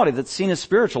sexual immorality that's seen as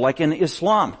spiritual, like in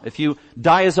Islam. If you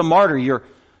die as a martyr, you're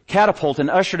catapulted and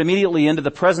ushered immediately into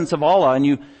the presence of Allah. And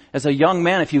you, as a young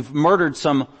man, if you've murdered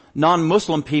some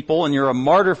non-Muslim people and you're a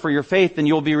martyr for your faith, then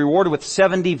you'll be rewarded with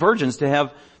 70 virgins to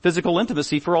have physical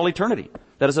intimacy for all eternity.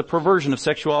 That is a perversion of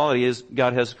sexuality as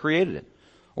God has created it.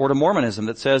 Or to Mormonism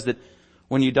that says that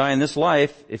when you die in this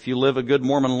life, if you live a good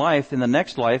Mormon life, in the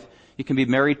next life, you can be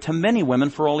married to many women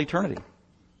for all eternity.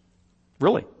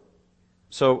 Really.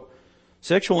 So,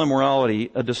 sexual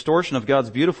immorality, a distortion of God's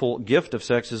beautiful gift of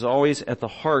sex, is always at the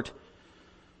heart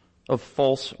of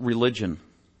false religion.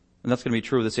 And that's going to be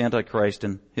true of this Antichrist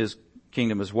and his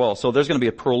kingdom as well. So there's going to be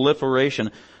a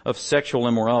proliferation of sexual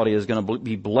immorality. It is going to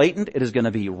be blatant. It is going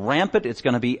to be rampant. It's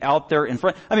going to be out there in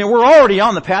front. I mean, we're already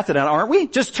on the path to that, aren't we?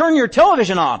 Just turn your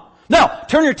television on. No,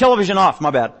 turn your television off.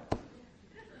 My bad.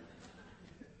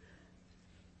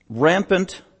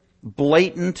 Rampant,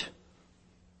 blatant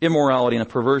immorality and a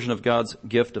perversion of God's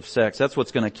gift of sex. That's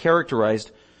what's going to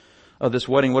characterize this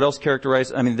wedding. What else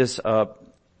characterized? This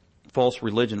false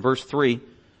religion. Verse 3,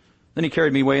 then he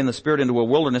carried me away in the Spirit into a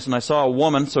wilderness, and I saw a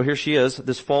woman, so here she is,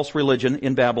 this false religion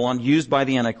in Babylon, used by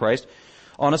the Antichrist,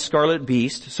 on a scarlet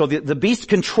beast. So the beast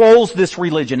controls this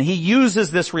religion. He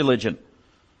uses this religion.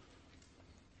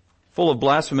 Full of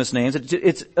blasphemous names.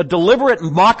 It's a deliberate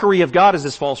mockery of God, is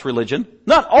this false religion.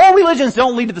 Not all religions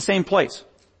don't lead to the same place.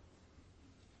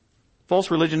 False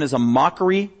religion is a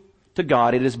mockery to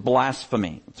God. It is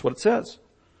blasphemy. That's what it says.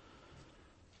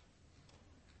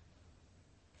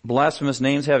 Blasphemous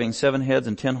names having 7 heads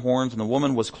and 10 horns, and the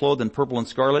woman was clothed in purple and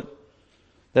scarlet.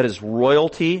 That is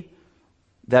royalty.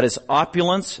 That is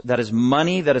opulence. That is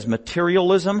money. That is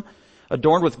materialism.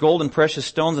 Adorned with gold and precious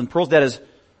stones and pearls. That is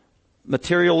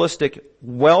materialistic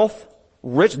wealth.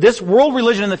 Rich. This world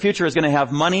religion in the future is going to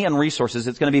have money and resources.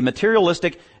 It's going to be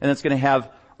materialistic, and it's going to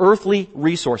have earthly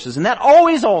resources. And that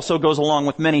always also goes along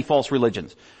with many false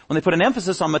religions. When they put an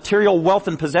emphasis on material wealth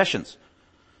and possessions,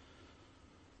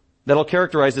 that'll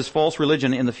characterize this false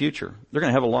religion in the future. They're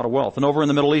going to have a lot of wealth. And over in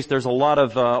the Middle East, there's a lot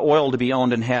of oil to be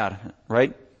owned and had,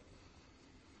 right?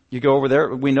 You go over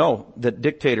there, we know that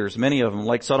dictators, many of them,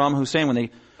 like Saddam Hussein, when they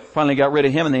finally got rid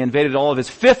of him and they invaded all of his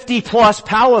 50-plus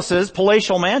palaces,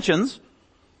 palatial mansions,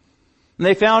 and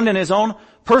they found in his own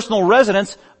personal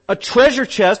residence a treasure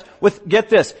chest with, get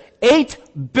this,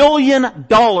 $8 billion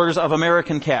of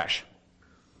American cash.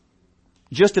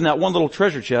 Just in that one little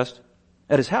treasure chest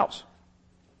at his house.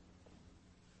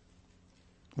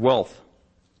 Wealth,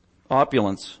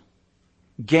 opulence,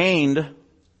 gained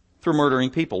through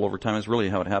murdering people over time is really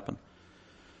how it happened.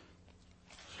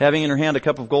 Having in her hand a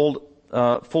cup of gold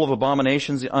full of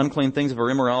abominations, the unclean things of her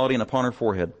immorality, and upon her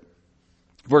forehead.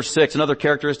 Verse 6, another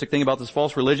characteristic thing about this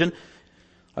false religion,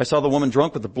 I saw the woman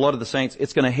drunk with the blood of the saints.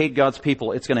 It's going to hate God's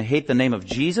people. It's going to hate the name of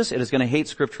Jesus. It is going to hate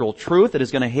scriptural truth. It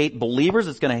is going to hate believers.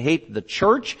 It's going to hate the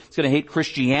church. It's going to hate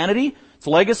Christianity, its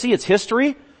legacy, its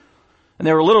history. And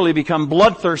they will literally become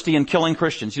bloodthirsty in killing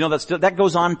Christians. You know, that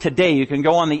goes on today. You can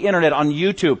go on the internet, on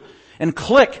YouTube, and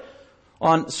click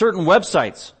on certain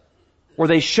websites where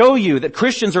they show you that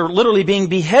Christians are literally being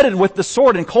beheaded with the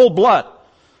sword in cold blood,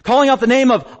 calling out the name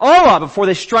of Allah before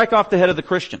they strike off the head of the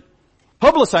Christian,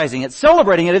 publicizing it,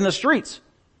 celebrating it in the streets.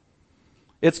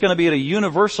 It's going to be at a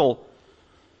universal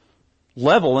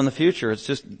level in the future. It's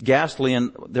just ghastly,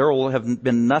 and there will have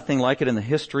been nothing like it in the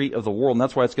history of the world. And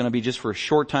that's why it's going to be just for a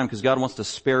short time, because God wants to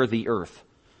spare the earth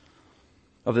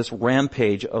of this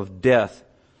rampage of death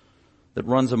that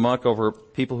runs amok over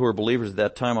people who are believers at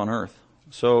that time on earth.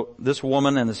 So this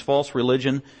woman and this false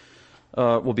religion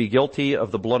will be guilty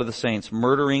of the blood of the saints,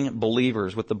 murdering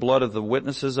believers with the blood of the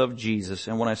witnesses of Jesus.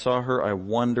 And when I saw her, I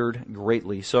wondered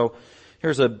greatly. So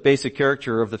here's a basic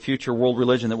character of the future world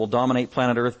religion that will dominate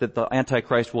planet Earth, that the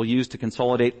Antichrist will use to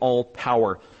consolidate all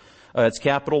power. Its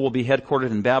capital will be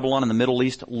headquartered in Babylon in the Middle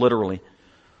East, literally.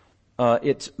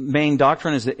 Its main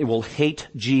doctrine is that it will hate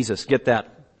Jesus. Get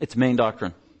that. Its main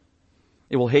doctrine.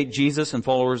 It will hate Jesus and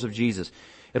followers of Jesus.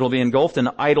 It will be engulfed in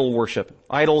idol worship.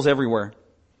 Idols everywhere.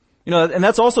 You know, and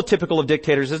that's also typical of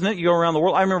dictators, isn't it? You go around the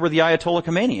world. I remember the Ayatollah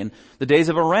Khomeini in the days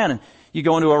of Iran. And you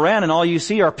go into Iran and all you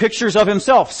see are pictures of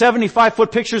himself,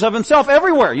 75-foot pictures of himself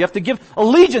everywhere. You have to give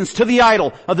allegiance to the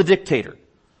idol of the dictator.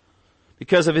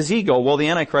 Because of his ego. Well, the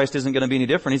Antichrist isn't going to be any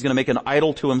different. He's going to make an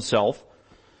idol to himself.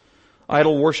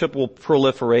 Idol worship will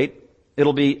proliferate.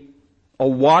 It'll be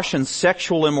awash in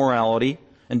sexual immorality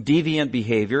and deviant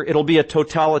behavior. It'll be a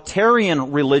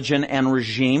totalitarian religion and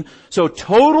regime. So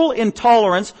total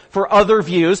intolerance for other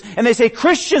views. And they say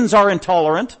Christians are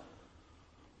intolerant.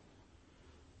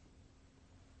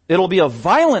 It'll be a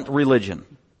violent religion.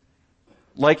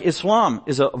 Like Islam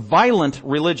is a violent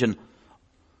religion.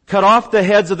 Cut off the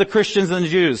heads of the Christians and the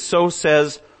Jews. So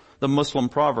says the Muslim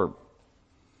proverb.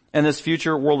 And this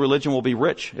future world religion will be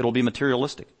rich. It'll be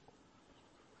materialistic.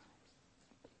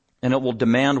 And it will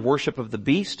demand worship of the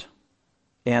beast.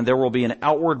 And there will be an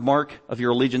outward mark of your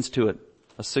allegiance to it.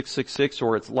 A 666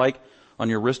 or its like on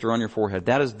your wrist or on your forehead.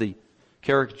 That is the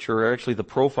caricature, or actually the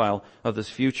profile of this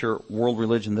future world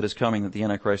religion that is coming, that the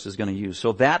Antichrist is going to use.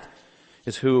 So that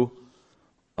is who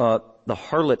the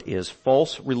harlot is.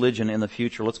 False religion in the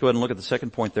future. Let's go ahead and look at the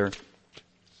second point there.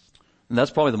 And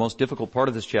that's probably the most difficult part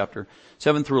of this chapter.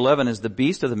 7 through 11 is the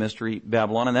beast of the mystery,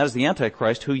 Babylon, and that is the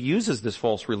Antichrist who uses this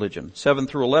false religion. 7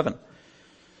 through 11.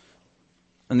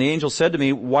 And the angel said to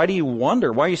me, why do you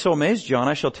wonder? Why are you so amazed, John?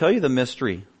 I shall tell you the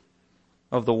mystery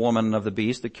of the woman and of the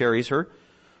beast that carries her,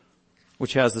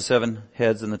 which has the 7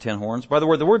 heads and the 10 horns. By the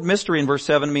way, the word mystery in verse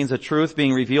 7 means a truth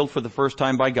being revealed for the first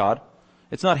time by God.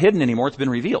 It's not hidden anymore, it's been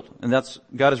revealed. And that's,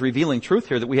 God is revealing truth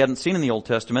here that we hadn't seen in the Old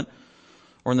Testament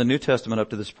or in the New Testament up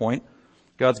to this point.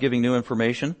 God's giving new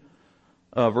information.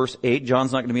 Verse 8,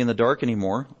 John's not going to be in the dark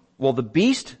anymore. Well, the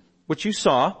beast, which you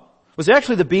saw, was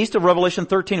actually the beast of Revelation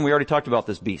 13. We already talked about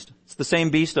this beast. It's the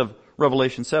same beast of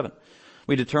Revelation 7.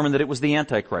 We determined that it was the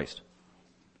Antichrist.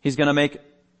 He's going to make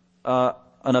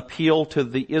an appeal to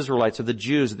the Israelites, or the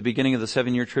Jews, at the beginning of the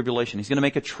 7-year tribulation. He's going to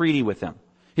make a treaty with them.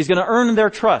 He's going to earn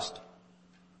their trust.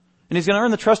 And he's going to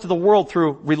earn the trust of the world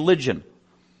through religion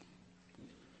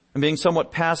and being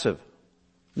somewhat passive,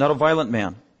 not a violent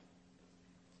man.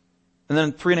 And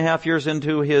then 3.5 years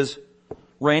into his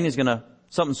reign,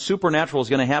 something supernatural is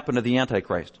going to happen to the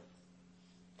Antichrist.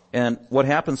 And what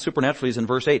happens supernaturally is in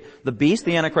verse 8. The beast,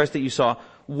 the Antichrist that you saw,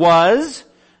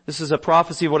 this is a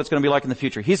prophecy of what it's going to be like in the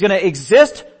future. He's going to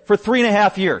exist for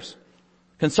 3.5 years.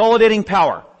 Consolidating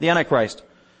power, the Antichrist.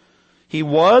 He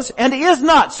was and is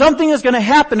not. Something is going to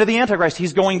happen to the Antichrist.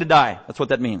 He's going to die. That's what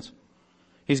that means.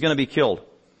 He's going to be killed.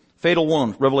 Fatal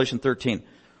wound, Revelation 13.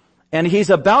 And he's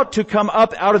about to come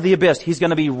up out of the abyss. He's going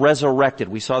to be resurrected.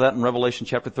 We saw that in Revelation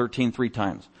chapter 13 3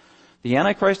 times. The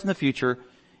Antichrist in the future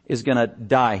is going to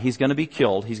die. He's going to be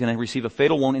killed. He's going to receive a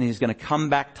fatal wound, and he's going to come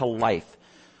back to life.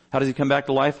 How does he come back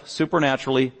to life?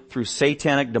 Supernaturally, through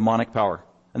satanic, demonic power.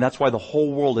 And that's why the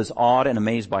whole world is awed and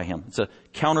amazed by him. It's a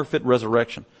counterfeit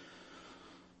resurrection.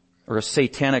 Or a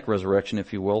satanic resurrection,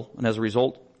 if you will. And as a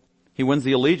result, he wins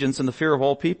the allegiance and the fear of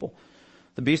all people.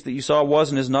 The beast that you saw was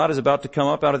and is not is about to come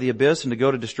up out of the abyss and to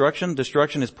go to destruction.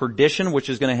 Destruction is perdition, which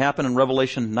is going to happen in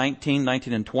Revelation 19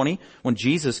 and 20, when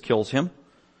Jesus kills him.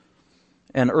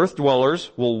 And earth dwellers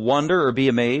will wonder or be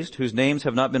amazed, whose names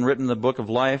have not been written in the book of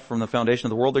life from the foundation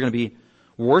of the world. They're going to be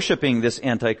worshiping this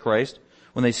Antichrist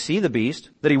when they see the beast,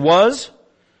 that he was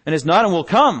and is not and will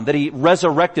come, that he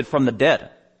resurrected from the dead.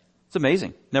 It's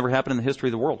amazing. Never happened in the history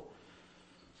of the world.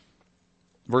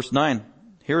 Verse 9.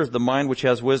 Here is the mind which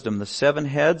has wisdom. The 7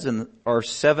 heads are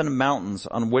 7 mountains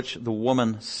on which the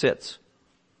woman sits.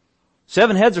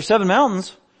 7 heads are 7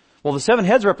 mountains. Well, the 7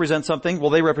 heads represent something.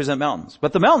 Well, they represent mountains.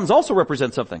 But the mountains also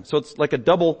represent something. So it's like a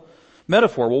double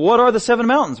metaphor. Well, what are the 7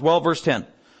 mountains? Well, verse 10.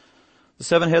 The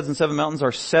 7 heads and 7 mountains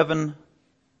are 7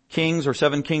 kings or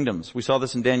 7 kingdoms. We saw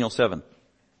this in Daniel 7.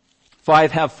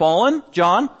 5 have fallen.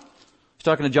 John. He's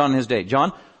talking to John in his day.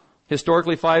 John.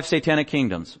 Historically, 5 satanic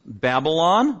kingdoms.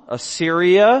 Babylon,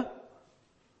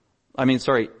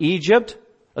 Egypt,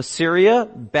 Assyria,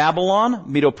 Babylon,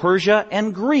 Medo-Persia,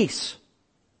 and Greece.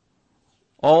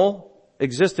 All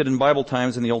existed in Bible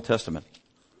times in the Old Testament.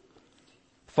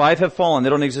 5 have fallen. They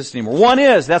don't exist anymore. 1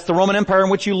 is. That's the Roman Empire in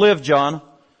which you live, John.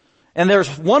 And there's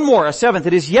 1 more, a 7th.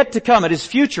 It is yet to come. It is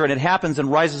future, and it happens and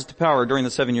rises to power during the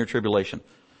 7-year tribulation.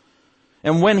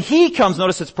 And when he comes,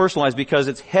 notice it's personalized because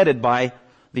it's headed by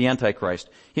the Antichrist.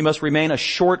 He must remain a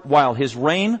short while. His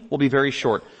reign will be very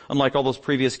short, unlike all those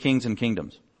previous kings and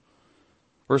kingdoms.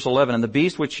 Verse 11, and the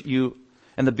beast which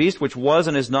was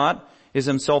and is not is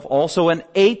himself also an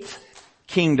 8th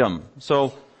kingdom.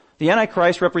 So the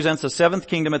Antichrist represents the 7th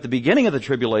kingdom at the beginning of the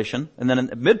tribulation, and then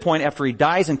at midpoint, after he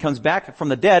dies and comes back from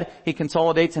the dead, he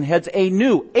consolidates and heads a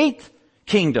new 8th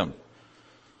kingdom.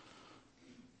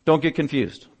 Don't get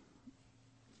confused.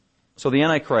 So the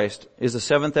Antichrist is the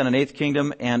 7th and an 8th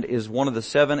kingdom and is one of the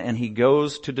 7, and he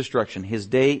goes to destruction. His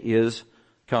day is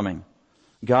coming.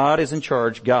 God is in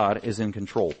charge. God is in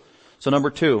control. So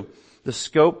number 2,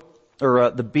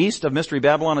 the beast of Mystery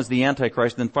Babylon is the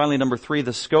Antichrist. And then finally, number 3,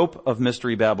 the scope of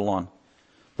Mystery Babylon.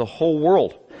 The whole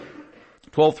world.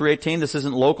 12 through 18, this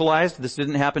isn't localized. This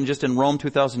didn't happen just in Rome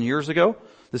 2,000 years ago.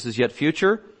 This is yet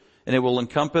future, and it will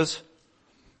encompass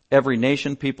every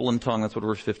nation, people, and tongue. That's what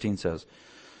verse 15 says.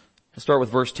 Let's start with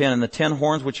verse 10. And the 10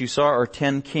 horns which you saw are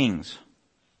 10 kings.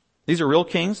 These are real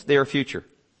kings. They are future.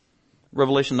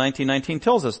 Revelation 19:19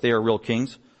 tells us they are real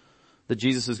kings, that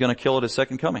Jesus is going to kill at his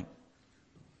second coming.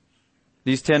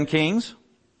 These 10 kings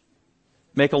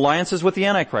make alliances with the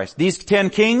Antichrist. These 10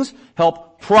 kings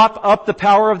help prop up the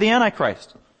power of the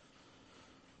Antichrist.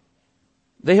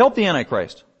 They help the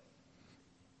Antichrist.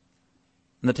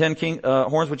 And the 10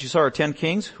 horns which you saw are 10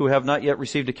 kings who have not yet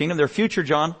received a kingdom. They're future,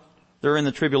 John. They're in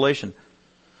the tribulation.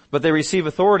 But they receive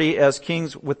authority as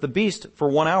kings with the beast for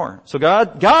 1 hour. So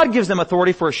God gives them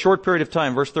authority for a short period of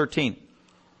time. Verse 13.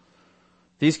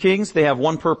 These kings, they have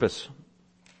one purpose.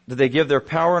 That they give their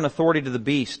power and authority to the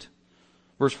beast.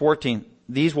 Verse 14.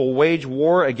 These will wage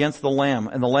war against the Lamb,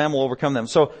 and the Lamb will overcome them.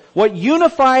 So what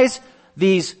unifies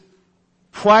these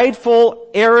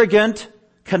prideful, arrogant,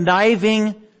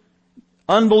 conniving,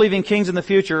 unbelieving kings in the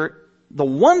future, the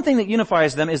one thing that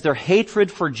unifies them is their hatred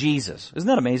for Jesus. Isn't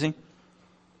that amazing?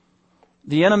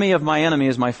 The enemy of my enemy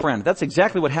is my friend. That's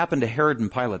exactly what happened to Herod and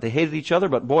Pilate. They hated each other,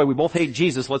 but boy, we both hate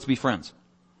Jesus. Let's be friends.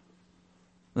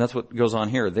 And that's what goes on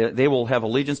here. They will have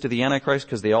allegiance to the Antichrist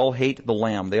because they all hate the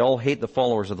Lamb. They all hate the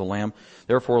followers of the Lamb.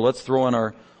 Therefore, let's throw in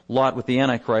our lot with the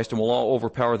Antichrist and will all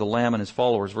overpower the Lamb and his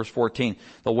followers. Verse 14,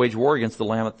 they'll wage war against the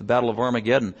Lamb at the battle of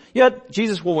Armageddon. Yet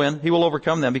Jesus will win. He will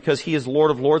overcome them because he is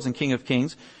Lord of lords and King of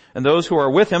kings. And those who are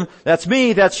with him, that's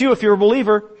me, that's you if you're a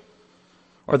believer,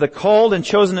 are the called and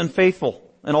chosen and faithful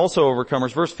and also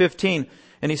overcomers. Verse 15,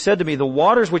 and he said to me, the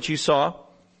waters which you saw,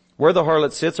 where the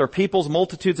harlot sits, are peoples,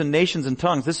 multitudes, and nations and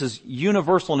tongues. This is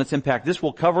universal in its impact. This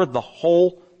will cover the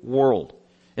whole world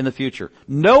in the future.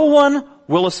 No one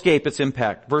will escape its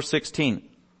impact. Verse 16.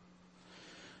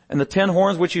 And the 10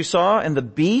 horns which you saw, and the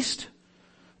beast,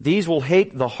 these will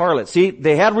hate the harlot. See,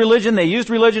 they had religion. They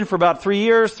used religion for about 3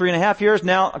 years, 3.5 years.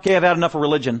 Now, okay, I've had enough of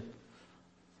religion.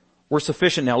 We're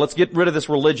sufficient now. Let's get rid of this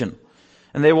religion.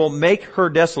 And they will make her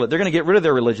desolate. They're going to get rid of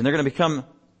their religion. They're going to become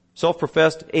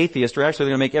self-professed atheists, or actually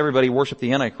they're going to make everybody worship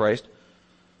the Antichrist.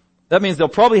 That means they'll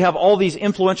probably have all these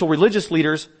influential religious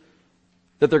leaders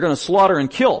that they're going to slaughter and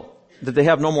kill, that they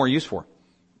have no more use for.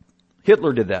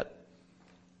 Hitler did that.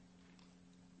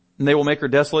 And they will make her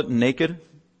desolate and naked.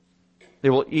 They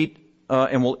will eat,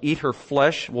 and will eat her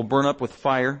flesh, will burn up with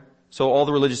fire. So all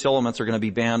the religious elements are going to be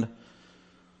banned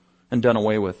and done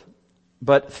away with.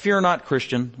 But fear not,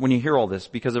 Christian, when you hear all this,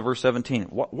 because of verse 17.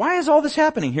 Why is all this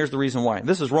happening? Here's the reason why.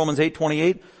 This is Romans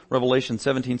 8:28, Revelation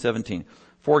 17:17.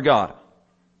 For God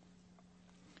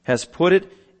has put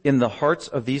it in the hearts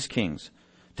of these kings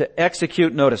to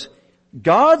execute, notice,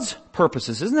 God's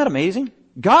purposes. Isn't that amazing?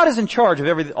 God is in charge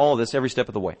of all of this every step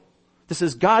of the way. This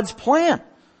is God's plan.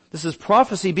 This is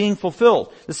prophecy being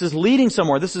fulfilled. This is leading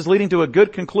somewhere. This is leading to a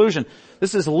good conclusion.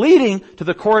 This is leading to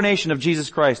the coronation of Jesus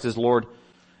Christ as Lord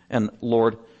and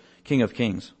Lord, King of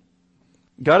Kings.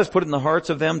 God has put it in the hearts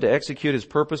of them to execute his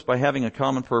purpose by having a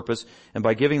common purpose and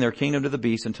by giving their kingdom to the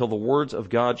beast until the words of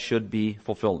God should be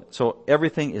fulfilled. So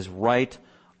everything is right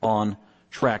on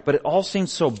track. But it all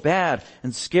seems so bad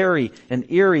and scary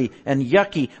and eerie and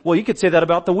yucky. Well, you could say that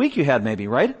about the week you had maybe,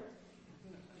 right?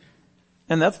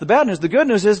 And that's the bad news. The good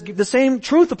news is the same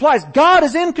truth applies. God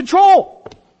is in control.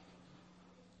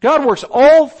 God works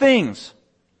all things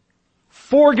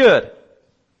for good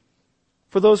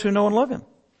for those who know and love him.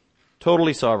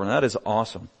 Totally sovereign. That is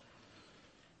awesome.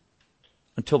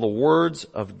 Until the words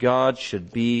of God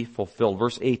should be fulfilled.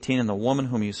 Verse 18, and the woman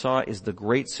whom you saw is the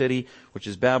great city, which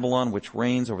is Babylon, which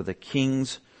reigns over the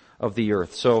kings of the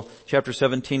earth. So chapter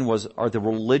 17 are the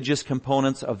religious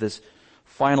components of this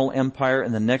final empire.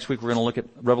 And then next week we're going to look at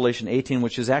Revelation 18,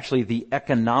 which is actually the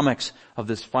economics of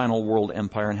this final world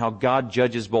empire and how God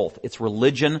judges both. It's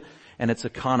religion and its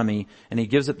economy, and he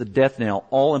gives it the death knell,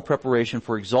 all in preparation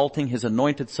for exalting his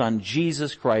anointed Son,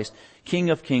 Jesus Christ,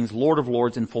 King of Kings, Lord of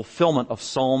Lords, in fulfillment of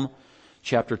Psalm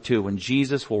chapter 2, when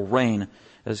Jesus will reign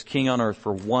as King on earth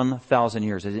for 1,000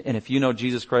 years. And if you know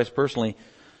Jesus Christ personally,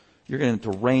 you're going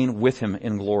to reign with him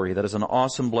in glory. That is an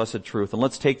awesome, blessed truth. And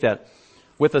let's take that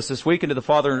with us this week into the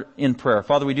Father in prayer.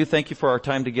 Father, we do thank you for our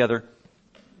time together.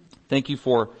 Thank you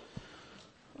for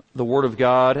the Word of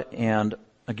God, and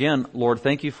again, Lord,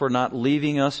 thank you for not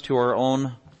leaving us to our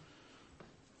own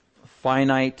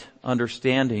finite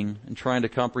understanding and trying to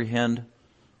comprehend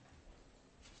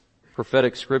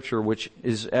prophetic scripture, which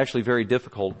is actually very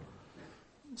difficult.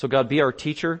 So God, be our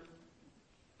teacher.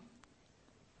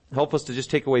 Help us to just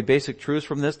take away basic truths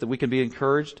from this, that we can be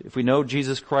encouraged. If we know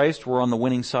Jesus Christ, we're on the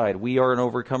winning side. We are an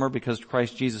overcomer because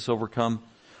Christ Jesus overcame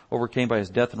by his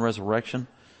death and resurrection.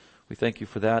 We thank you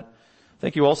for that.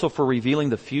 Thank you also for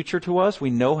revealing the future to us. We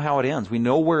know how it ends. We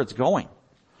know where it's going.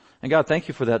 And God, thank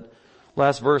you for that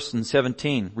last verse in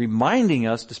 17, reminding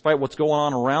us, despite what's going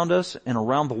on around us and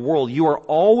around the world, you are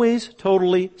always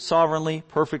totally, sovereignly,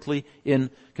 perfectly in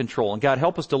control. And God,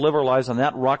 help us to live our lives on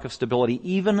that rock of stability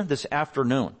even this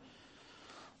afternoon,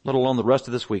 let alone the rest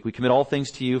of this week. We commit all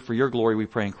things to you for your glory, we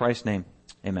pray in Christ's name.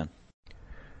 Amen.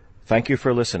 Thank you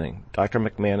for listening. Dr.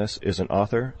 McManus is an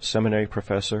author, seminary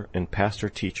professor, and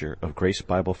pastor-teacher of Grace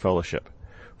Bible Fellowship.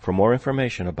 For more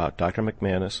information about Dr.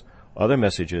 McManus, other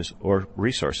messages, or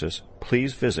resources,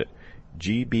 please visit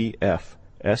gbfsv.org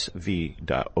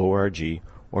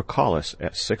or call us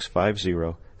at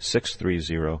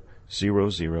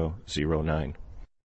 650-630-0009.